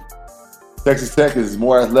tough defense. Texas Tech is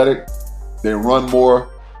more athletic. They run more.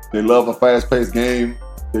 They love a fast-paced game.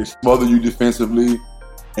 They smother you defensively.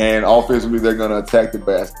 And offensively, they're going to attack the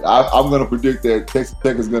basket. I'm going to predict that Texas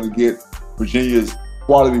Tech is going to get Virginia's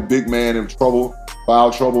quality big man in trouble,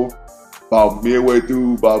 foul trouble, about midway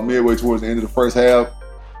towards the end of the first half.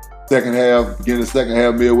 Second half, beginning of the second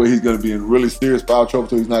half, midway, he's going to be in really serious foul trouble,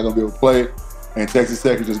 so he's not going to be able to play. And Texas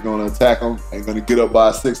Tech is just going to attack him and going to get up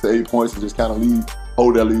by 6 to 8 points and just kind of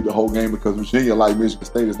hold that lead the whole game, because Virginia, like Michigan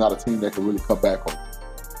State, is not a team that can really come back home.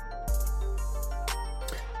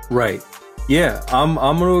 Right. Yeah, I'm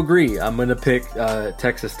going to agree. I'm going to pick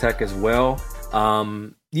Texas Tech as well.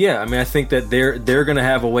 Yeah, I mean, I think that they're going to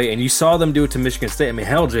have a way, and you saw them do it to Michigan State. I mean,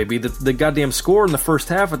 hell, JB, the goddamn score in the first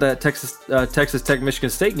half of that Texas Tech Michigan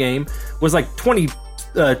State game was like 26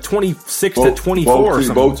 to 24 or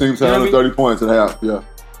something. Both teams had 30 points at half. Yeah.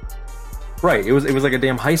 Right. It was like a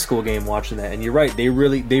damn high school game watching that. And you're right. They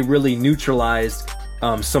really neutralized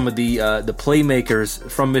some of the playmakers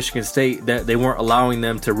from Michigan State, that they weren't allowing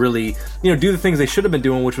them to really, do the things they should have been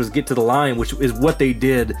doing, which was get to the line, which is what they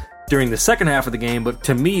did during the second half of the game. But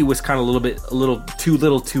to me, was kind of a little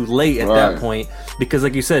too late at that point, because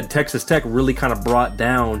like you said, Texas Tech really kind of brought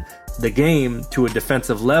down the game to a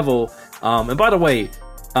defensive level. And by the way,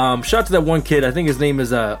 shout out to that one kid. I think his name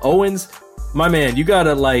is Owens. My man, you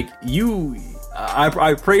gotta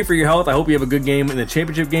I pray for your health. I hope you have a good game in the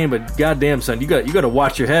championship game. But goddamn, son, you got to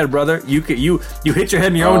watch your head, brother. You hit your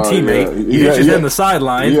head in your own teammate. Yeah. You hit your head in the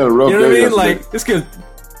sideline. You know what I mean? Yesterday. Like this kid.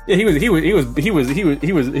 Yeah, he was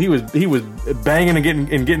banging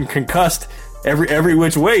and getting concussed every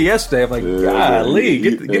which way yesterday. I'm like, golly,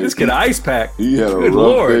 get this kid an ice pack. He had a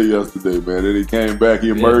rough day yesterday, man. Then he came back. He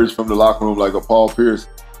emerged from the locker room like a Paul Pierce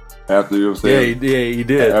after, you know what I'm saying? Yeah, he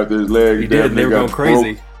did. After his leg, he did. And they were going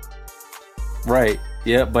crazy. Broke. Right.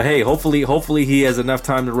 Yeah, but hey, hopefully he has enough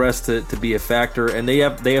time to rest to be a factor, and they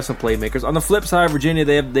have some playmakers. On the flip side, Virginia,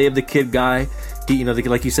 they have the kid guy. He,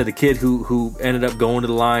 like you said, the kid who ended up going to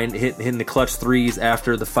the line, hitting the clutch threes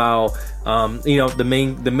after the foul.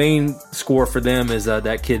 The main score for them is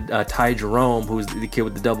that kid Ty Jerome, who's the kid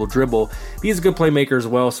with the double dribble. He's a good playmaker as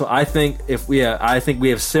well. So I think we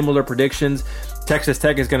have similar predictions. Texas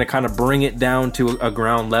Tech is going to kind of bring it down to a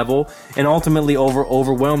ground level and ultimately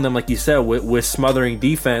overwhelm them, like you said, with smothering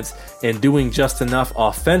defense and doing just enough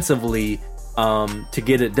offensively to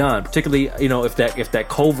get it done. Particularly, if that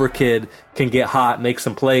Culver kid can get hot, make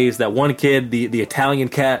some plays. That one kid, the Italian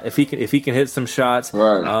cat, if he can hit some shots,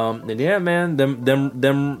 right? Then yeah, man,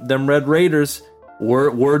 them Red Raiders.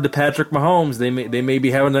 Word to Patrick Mahomes, they may be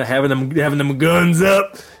having them guns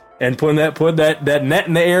up. and put that net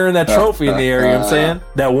in the air and that trophy in the air. You know what I'm saying?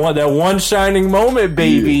 That one shining moment,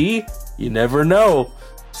 baby. Yeah. You never know.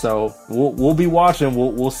 So we'll be watching.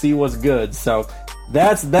 We'll see what's good. So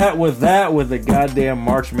that's that with the goddamn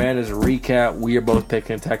March Madness recap. We are both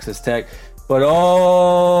picking Texas Tech. But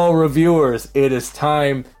all reviewers, it is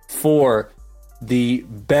time for the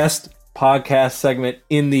best podcast segment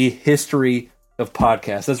in the history of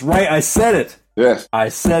podcasts. That's right. I said it. Yes. I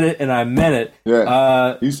said it and I meant it.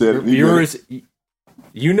 Yeah. You said it. Viewers,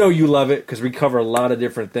 you know you love it because we cover a lot of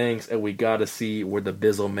different things and we got to see where the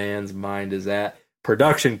Bizzle man's mind is at.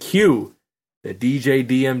 Production Q, the DJ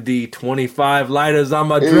DMD 25 lighters on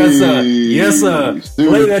my dresser. Hey, yes, sir.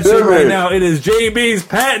 Play that shit right now. It is JB's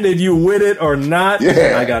patented. You with it or not?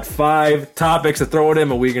 Yeah. I got 5 topics to throw at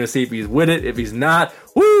him and we're going to see if he's with it. If he's not,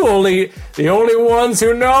 woo, the only ones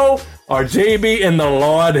who know are JB and the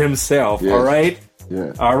Lord himself. Yes. All right?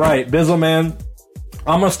 Yeah. All right, Bizzle man.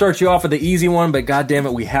 I'm going to start you off with the easy one, but goddamn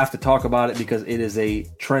it, we have to talk about it because it is a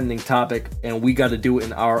trending topic and we got to do it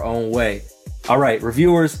in our own way. All right,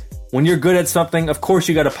 reviewers, when you're good at something, of course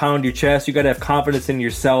you got to pound your chest. You got to have confidence in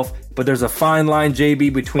yourself, but there's a fine line,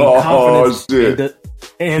 JB, between confidence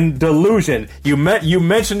and delusion. You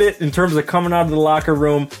mentioned it in terms of coming out of the locker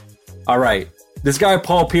room. All right, this guy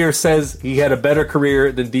Paul Pierce says he had a better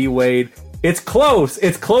career than D Wade. It's close.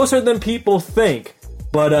 It's closer than people think.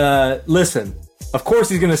 But listen, of course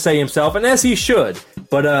he's going to say himself, and as he should.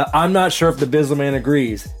 But I'm not sure if the Bizzle man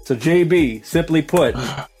agrees. So JB, simply put,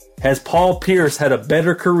 has Paul Pierce had a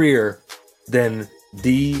better career than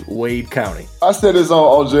D. Wade County? I said this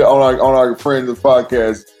on our friends of the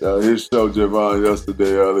podcast, his show, Javon,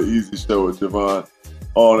 yesterday, the Easy Show with Javon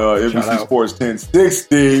on NBC Sports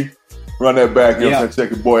 1060. Run that back.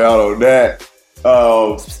 Check your boy out on that.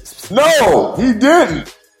 No, he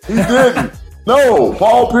didn't. He didn't. No,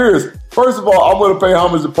 Paul Pierce. First of all, I'm going to pay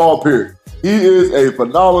homage to Paul Pierce. He is a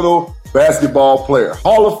phenomenal basketball player.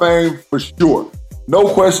 Hall of Fame for sure.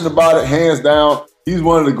 No question about it, hands down. He's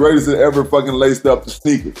one of the greatest that ever fucking laced up the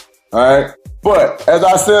sneakers. All right? But as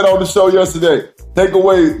I said on the show yesterday, take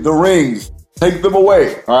away the rings. Take them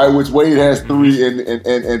away. All right? Which Wade has 3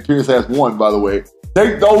 and Pierce has 1, by the way.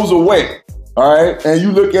 Take those away. All right? And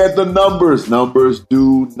you look at the numbers. Numbers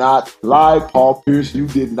do not lie. Paul Pierce, you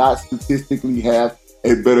did not statistically have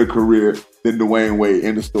a better career than Dwayne Wade.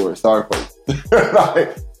 End of story. Sorry, folks.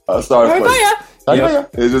 Sorry, folks. Yep.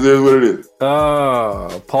 It just is what it is.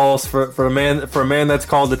 Paul's for a man that's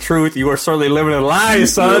called the truth. You are certainly living in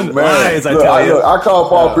lies, son. Yeah, lies, I tell you. I call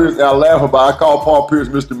Paul Pierce, and I laugh about it. I call Paul Pierce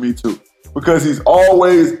Mr. Me Too because he's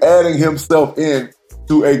always adding himself in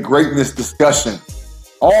to a greatness discussion.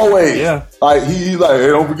 Always. Yeah. Like he's like, hey,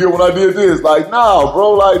 don't forget when I did this. Like, nah,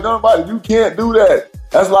 bro. Like, nobody, you can't do that.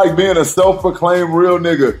 That's like being a self-proclaimed real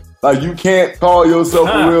nigga. Like, you can't call yourself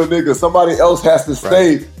a real nigga. Somebody else has to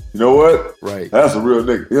say. Right. You know what? Right. That's a real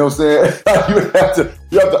nigga. You know what I'm saying?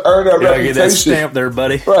 you have to earn that reputation. Get that stamp there,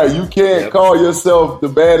 buddy. Right. You can't call yourself the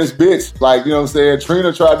baddest bitch. Like, you know what I'm saying?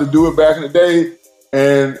 Trina tried to do it back in the day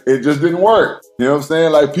and it just didn't work. You know what I'm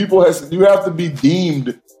saying? Like, you have to be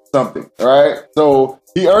deemed something. All right. So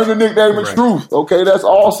he earned the nickname of Truth. Okay. That's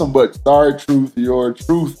awesome. But sorry, Truth. Your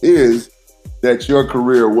truth is that your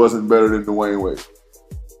career wasn't better than Dwayne Wade.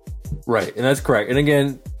 Right. And that's correct. And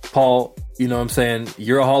again, Paul, you know what I'm saying?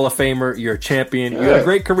 You're a Hall of Famer. You're a champion. You had a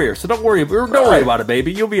great career. So don't worry about it,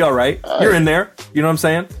 baby. You'll be all right. You're in there. You know what I'm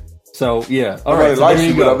saying? So, yeah. All right. So there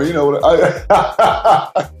you go. I mean, you know what?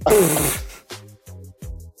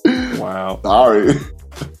 Wow. Sorry.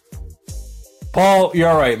 Paul, you're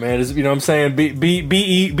all right, man. You know what I'm saying?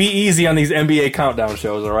 Be easy on these NBA countdown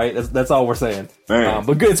shows, all right? That's all we're saying.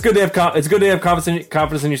 But good. It's good to have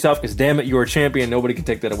confidence in yourself because, damn it, you're a champion. Nobody can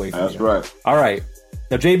take that away from you. That's right. All right.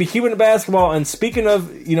 Now, JB, keeping the basketball, and speaking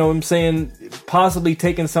of, you know what I'm saying, possibly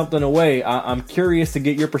taking something away, I'm curious to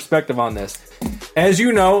get your perspective on this. As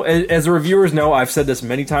you know, as the reviewers know, I've said this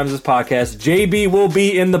many times in this podcast, JB will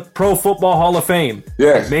be in the Pro Football Hall of Fame.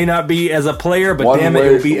 Yes. It may not be as a player, but damn it,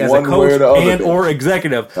 it will be as a coach or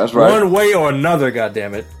executive. That's right. One way or another,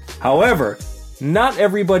 goddammit. However, not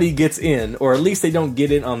everybody gets in, or at least they don't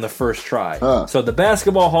get in on the first try. So the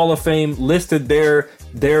Basketball Hall of Fame listed their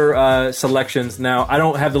selections. Now, I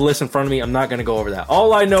don't have the list in front of me. I'm not going to go over that.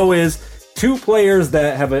 All I know is 2 players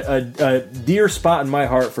that have a dear spot in my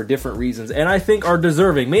heart for different reasons, and I think are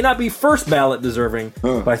deserving. May not be first ballot deserving,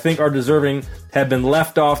 but I think are deserving, have been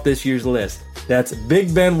left off this year's list. That's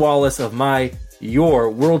Big Ben Wallace of your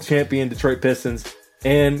world champion Detroit Pistons,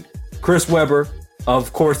 and Chris Webber,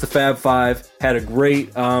 of course, the Fab Five, had a really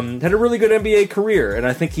good NBA career, and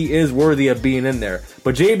I think he is worthy of being in there.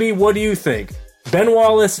 But JB, what do you think? Ben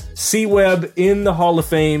Wallace, C. Webb in the Hall of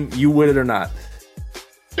Fame, you with it or not?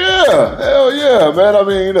 Yeah, hell yeah, man. I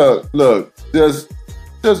mean, look, just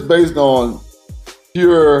based on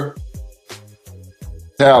pure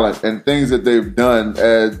talent and things that they've done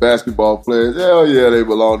as basketball players, hell yeah, they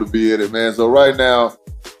belong to be in it, man. So right now,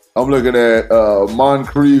 I'm looking at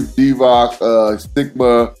Moncrief, Divock,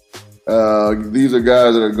 Stigma. These are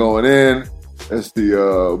guys that are going in. That's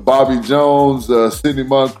the Bobby Jones, Sidney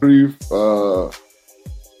Moncrief,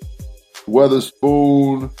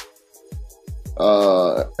 Weatherspoon,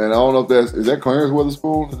 and I don't know if is that Clarence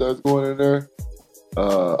Weatherspoon that's going in there.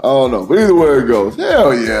 I don't know, but either way it goes,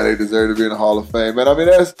 hell yeah, they deserve to be in the Hall of Fame, man. I mean,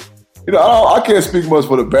 that's, I can't speak much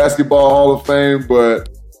for the Basketball Hall of Fame, but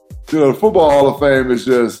the Football Hall of Fame is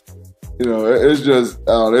just, it's just,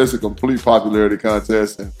 it's a complete popularity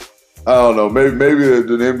contest, and I don't know, maybe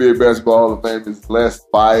the NBA Basketball Hall of Fame is less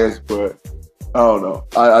biased, but I don't know.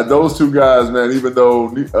 Those two guys, man, even though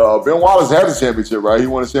Ben Wallace had a championship, right? He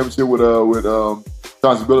won a championship with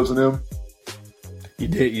Chauncey Billups and them.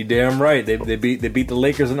 You damn right. They beat the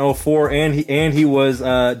Lakers in 2004, and he was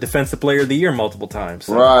Defensive Player of the Year multiple times.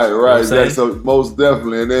 So, right. Yeah, so most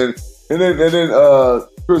definitely. And then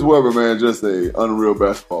Chris Webber, man, just a unreal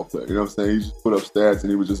basketball player. You know what I'm saying? He just put up stats, and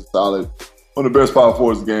he was just a solid, one of the best power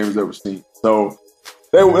forwards the game has ever seen. So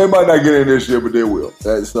they might not get in this year, but they will.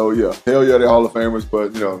 So yeah, hell yeah, they're Hall of Famers. But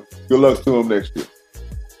good luck to them next year.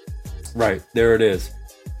 Right there, it is.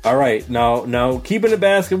 All right, now keeping it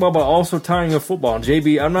basketball, but also tying in football. And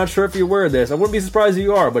JB, I'm not sure if you're aware of this. I wouldn't be surprised if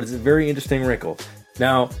you are, but it's a very interesting wrinkle.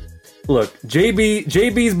 Now, look,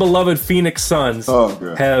 JB's beloved Phoenix Suns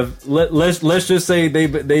have let's just say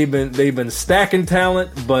they've been stacking talent,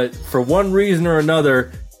 but for one reason or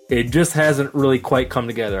another, it just hasn't really quite come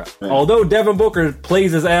together. Man. Although Devin Booker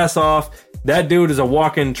plays his ass off, that dude is a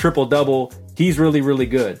walking triple-double. He's really, really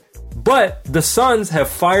good. But the Suns have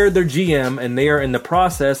fired their GM, and they are in the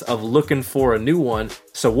process of looking for a new one.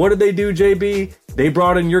 So what did they do, JB? They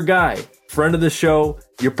brought in your guy, friend of the show,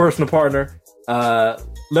 your personal partner,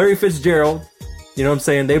 Larry Fitzgerald. You know what I'm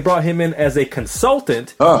saying? They brought him in as a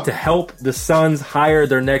consultant to help the Suns hire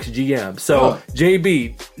their next GM. So,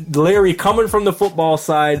 JB, Larry coming from the football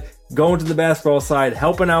side, going to the basketball side,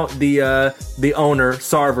 helping out the owner,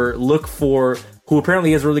 Sarver, look for, who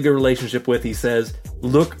apparently has a really good relationship with, he says,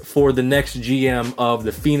 look for the next GM of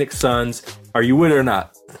the Phoenix Suns. Are you with it or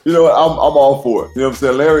not? You know what? I'm all for it. You know what I'm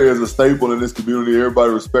saying? Larry is a staple in this community.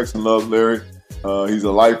 Everybody respects and loves Larry. He's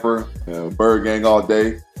a lifer, Bird Gang all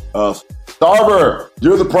day. Sarver,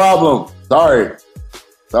 you're the problem. Sorry.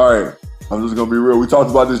 I'm just going to be real. We talked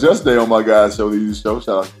about this yesterday on my guys' show, the Easy Show.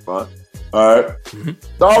 Shout out to Fun. All right.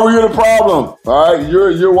 Sarver, you're the problem. All right.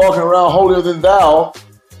 You're walking around holier than thou,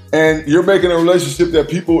 and you're making a relationship that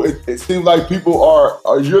people, it seems like people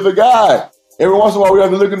are, you're the guy. Every once in a while, we have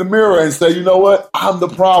to look in the mirror and say, you know what? I'm the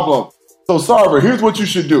problem. So, Sarver, here's what you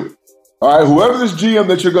should do. All right. Whoever this GM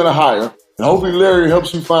that you're going to hire, and hopefully Larry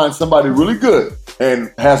helps you find somebody really good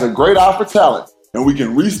and has a great eye for talent, and we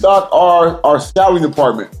can restock our scouting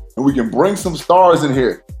department, and we can bring some stars in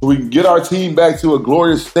here so we can get our team back to a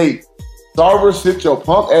glorious state. Sarver, sit your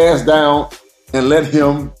punk ass down and let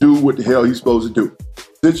him do what the hell he's supposed to do.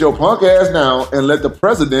 Sit your punk ass down and let the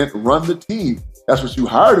president run the team. That's what you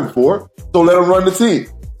hired him for, so let him run the team.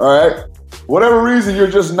 All right? Whatever reason, you're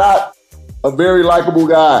just not a very likable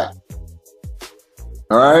guy.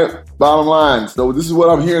 All right? Bottom line. So this is what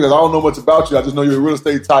I'm hearing, because I don't know much about you. I just know you're a real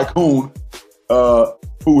estate tycoon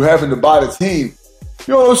who happened to buy the team.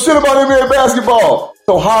 You don't know shit about NBA basketball.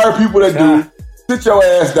 So hire people that do. Sit your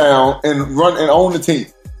ass down and run and own the team.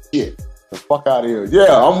 Shit. The fuck out of here.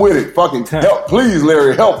 Yeah, I'm with it. Fucking help. Please,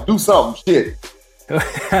 Larry, help. Do something. Shit.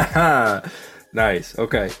 Nice.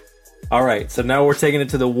 Okay. All right. So now we're taking it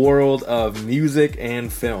to the world of music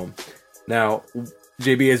and film. Now,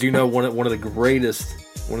 JB, as you know, one of the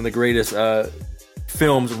greatest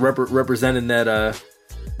films representing that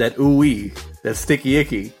ooey, that sticky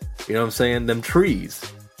icky. You know what I'm saying? Them trees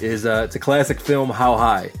is it's a classic film, How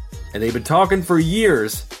High, and they've been talking for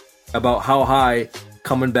years about How High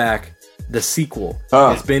coming back, the sequel.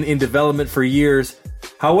 It's been in development for years.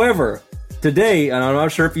 However, today, and I'm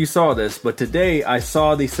not sure if you saw this, but today I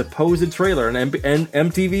saw the supposed trailer, and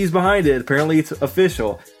MTV's behind it. Apparently, it's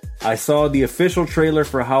official. I saw the official trailer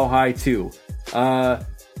for How High 2.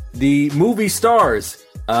 The movie stars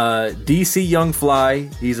DC Young Fly.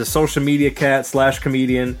 He's a social media cat /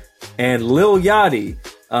 comedian. And Lil Yachty.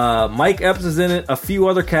 Mike Epps is in it. A few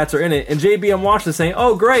other cats are in it. And JB, I'm watching this saying,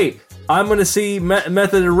 oh, great. I'm going to see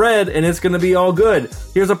Method and Red, and it's going to be all good.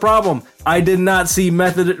 Here's a problem. I did not see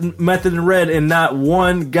Method and Red in not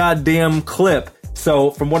one goddamn clip.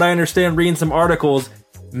 So from what I understand, reading some articles,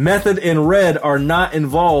 Method and Red are not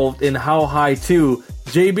involved in How High 2.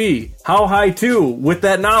 JB, How High 2, with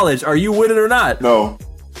that knowledge, are you with it or not? No,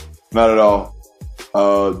 not at all.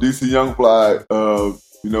 DC Young Fly,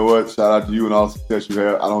 you know what? Shout out to you and all the success you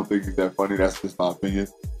have. I don't think he's that funny. That's just my opinion.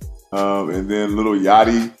 And then Lil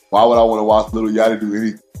Yachty. Why would I want to watch Lil Yachty do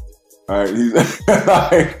anything? All right, he's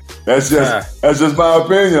like, that's just my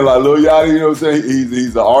opinion. Like Lil Yachty, you know what I'm saying?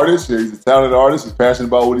 He's an artist. He's a talented artist. He's passionate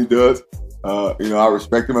about what he does. You know, I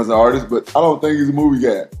respect him as an artist, but I don't think he's a movie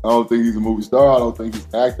guy. I don't think he's a movie star. I don't think he's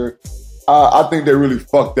an actor. I think they really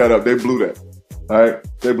fucked that up. They blew that. All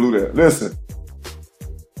right, they blew that. Listen,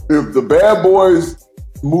 if the Bad Boys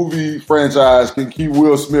movie franchise can keep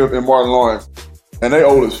Will Smith and Martin Lawrence, and they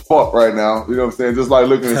old as fuck right now, you know what I'm saying? Just like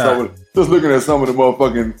looking at some of the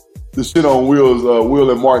motherfucking the shit on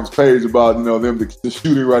Will and Martin's page about, you know, them the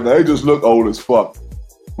shooting right now. They just look old as fuck,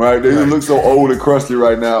 right? They just look so old and crusty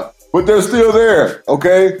right now, but they're still there,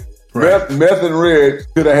 okay? Right. Meth and Red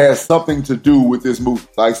could have had something to do with this movie.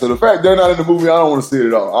 Like, so the fact they're not in the movie, I don't want to see it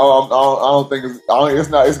at all. I don't think it's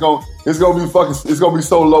gonna be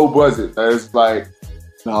so low budget that it's like,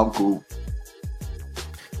 nah, I'm cool.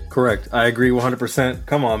 Correct. I agree 100%.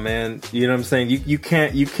 Come on, man. You know what I'm saying? You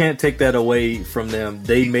can't take that away from them.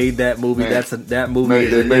 They made that movie. Man. That movie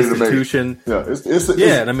is an institution.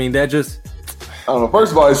 Yeah, and I mean that just. I don't know.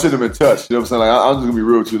 First of all, it shouldn't have been touched. You know what I'm saying? Like, I'm just gonna be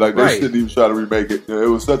real with you. Like, they shouldn't even try to remake it. You know, it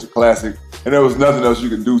was such a classic, and there was nothing else you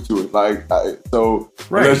can do to it. Like,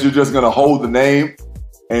 unless you're just gonna hold the name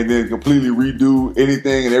and then completely redo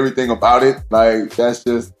anything and everything about it, like that's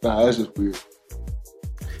just weird.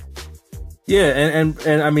 Yeah,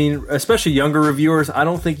 and I mean, especially younger reviewers, I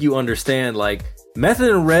don't think you understand, like, Method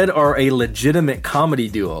and Red are a legitimate comedy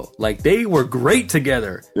duo. Like, they were great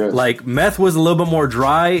together. Yes. Like, Meth was a little bit more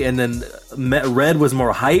dry, and then Red was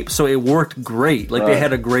more hype, so it worked great. Like, they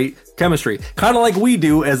had a great chemistry. Kind of like we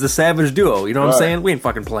do as the Savage Duo. You know what I'm saying? We ain't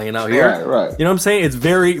fucking playing out here. Right. You know what I'm saying? It's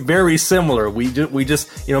very, very similar. We just,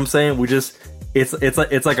 you know what I'm saying? We just...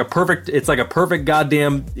 It's like a perfect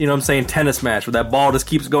goddamn, you know what I'm saying, tennis match where that ball just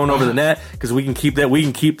keeps going over the net because we can keep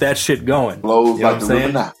that shit going. Blows you know like the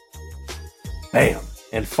river now. Bam.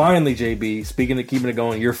 And finally, JB, speaking of keeping it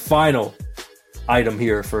going, your final item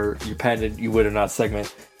here for your patented You Would or Not segment.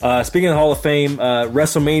 Speaking of the Hall of Fame,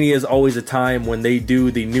 WrestleMania is always a time when they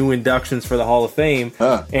do the new inductions for the Hall of Fame.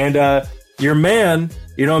 And your man,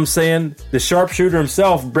 you know what I'm saying, the sharpshooter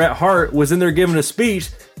himself, Bret Hart, was in there giving a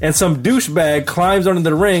speech, and some douchebag climbs under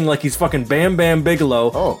the ring like he's fucking Bam Bam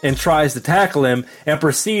Bigelow and tries to tackle him and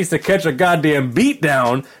proceeds to catch a goddamn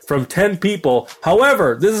beatdown from 10 people.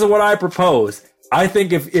 However, this is what I propose. I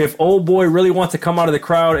think if old boy really wants to come out of the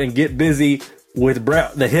crowd and get busy with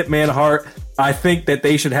Bret the Hitman Hart, I think that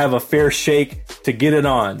they should have a fair shake to get it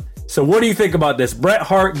on. So what do you think about this? Bret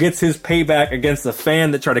Hart gets his payback against the fan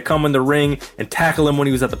that tried to come in the ring and tackle him when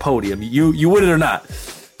he was at the podium. You would it or not?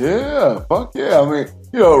 Yeah, fuck yeah. I mean,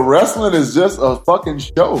 you know, wrestling is just a fucking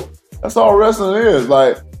show. That's all wrestling is.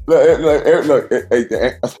 Like look,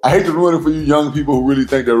 I hate to ruin it for you young people who really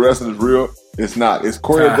think that wrestling is real. It's not. It's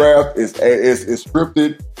choreographed. It's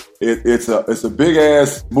scripted. It's a big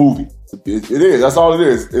ass movie. It is. That's all it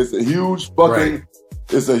is. It's a huge fucking.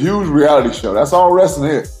 It's a huge reality show. That's all wrestling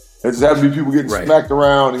is. It just happens to be people getting smacked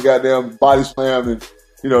around and goddamn body slammed, and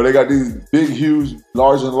you know they got these big, huge,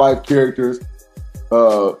 larger than life characters.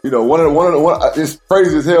 You know, one of the it's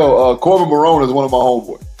crazy as hell. Corbin Barone is one of my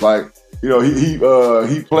homeboys. Like, you know,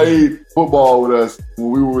 he played football with us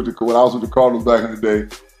when we were when I was with the Cardinals back in the day.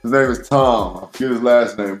 His name is Tom. I forget his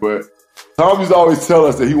last name, but Tom used to always tell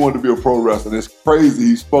us that he wanted to be a pro wrestler. It's crazy.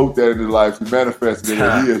 He spoke that in his life. He manifested it.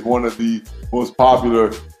 And he is one of the most popular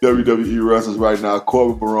WWE wrestlers right now.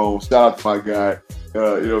 Corbin Barone. Shout out to my guy. You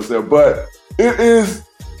know what I'm saying? But it is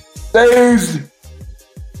staged.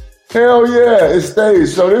 Hell yeah, it's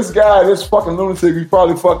staged. So this guy, this fucking lunatic, he's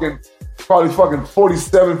probably fucking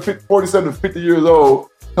 47 to 50 years old,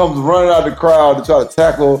 comes running out of the crowd to try to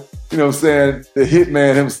tackle, you know what I'm saying, the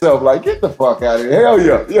Hitman himself. Like, get the fuck out of here. Hell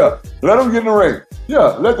yeah. Let him get in the ring.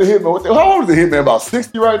 Yeah, let the Hitman. How old is the Hitman? About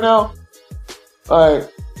 60 right now? All right.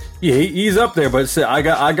 Yeah, he's up there, but I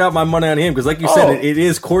got my money on him because, like you said, it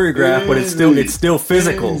is choreographed, but it's still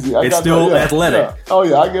physical. It's still athletic. Yeah. Oh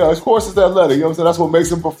yeah, I guess. Of course, it's athletic. You know what I'm saying? That's what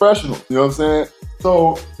makes him professional. You know what I'm saying?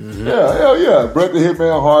 So yeah, hell yeah, Bret the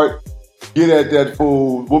Hitman Hart, get at that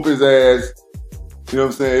fool, whoop his ass. You know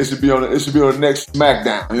what I'm saying? It should be on the next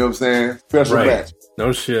SmackDown. You know what I'm saying? Special match.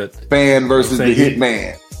 No shit. Fan versus the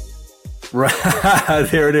Hitman. Right.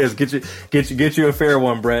 There it is. Get you a fair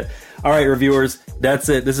one, Brett. All right, reviewers, that's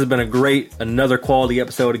it. This has been another quality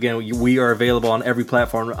episode. Again, we are available on every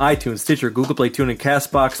platform: iTunes, Stitcher, Google Play, TuneIn,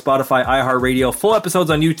 CastBox, Spotify, iHeartRadio. Full episodes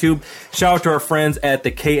on YouTube. Shout out to our friends at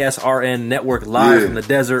the KSRN Network, live from the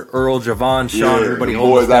desert. Earl, Javon, Sean, everybody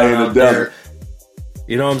holds down out there.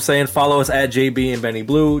 You know what I'm saying? Follow us at JB and Benny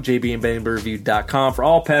Blue, JBandBennyBlueReview.com. For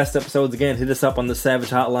all past episodes, again, hit us up on the Savage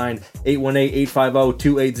Hotline,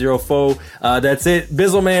 818-850-2804. That's it.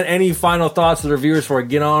 Bizzleman, any final thoughts to the reviewers before we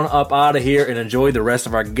get on up out of here and enjoy the rest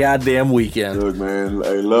of our goddamn weekend? Look, man,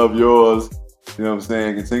 hey, love yours. You know what I'm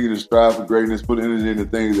saying? Continue to strive for greatness. Put energy into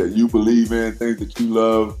things that you believe in, things that you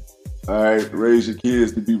love. All right? Raise your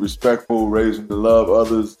kids to be respectful. Raise them to love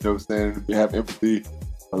others. You know what I'm saying? To have empathy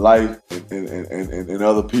for life and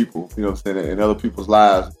other people, you know what I'm saying, and other people's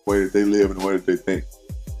lives, the way that they live and the way that they think.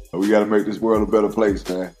 So we got to make this world a better place,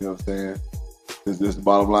 man. You know what I'm saying? This is the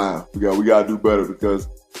bottom line. We got to do better, because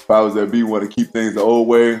powers that be want to keep things the old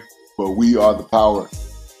way, but we are the power.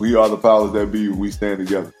 We are the powers that be when we stand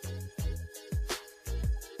together.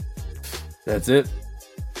 That's it.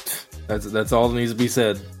 That's all that needs to be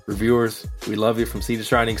said. Reviewers, we love you from sea to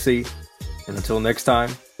shining sea. And until next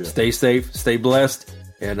time, stay safe, stay blessed.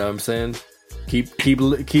 And I'm saying, keep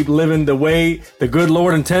living the way the good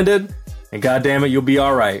Lord intended, and goddamn it, you'll be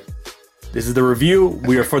all right. This is the review.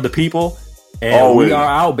 We are for the people, and we are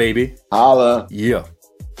out, baby. Holla. Yeah.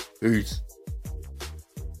 Peace.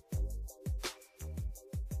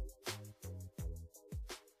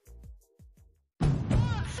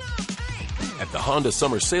 At the Honda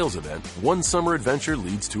Summer Sales Event, one summer adventure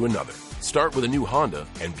leads to another. Start with a new Honda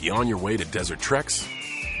and be on your way to desert treks,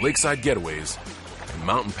 lakeside getaways, and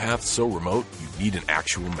mountain paths so remote you need an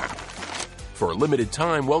actual map. For a limited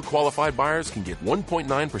time, well-qualified buyers can get 1.9%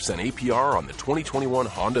 APR on the 2021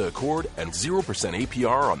 Honda Accord and 0%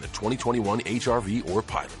 APR on the 2021 HR-V or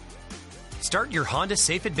Pilot. Start your Honda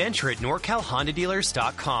safe adventure at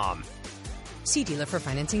NorCalHondaDealers.com. See dealer for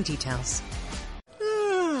financing details.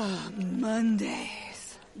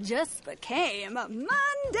 Mondays just became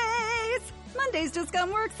Mondays. Mondays just got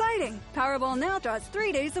more exciting. Powerball now draws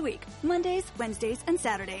 3 days a week. Mondays, Wednesdays, and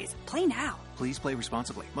Saturdays. Play now. Please play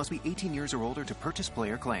responsibly. Must be 18 years or older to purchase, play,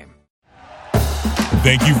 or claim.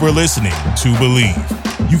 Thank you for listening to Believe.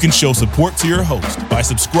 You can show support to your host by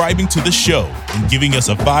subscribing to the show and giving us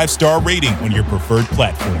a 5-star rating on your preferred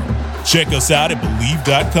platform. Check us out at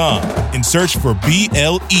Believe.com and search for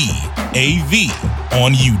BLEAV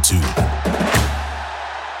on YouTube.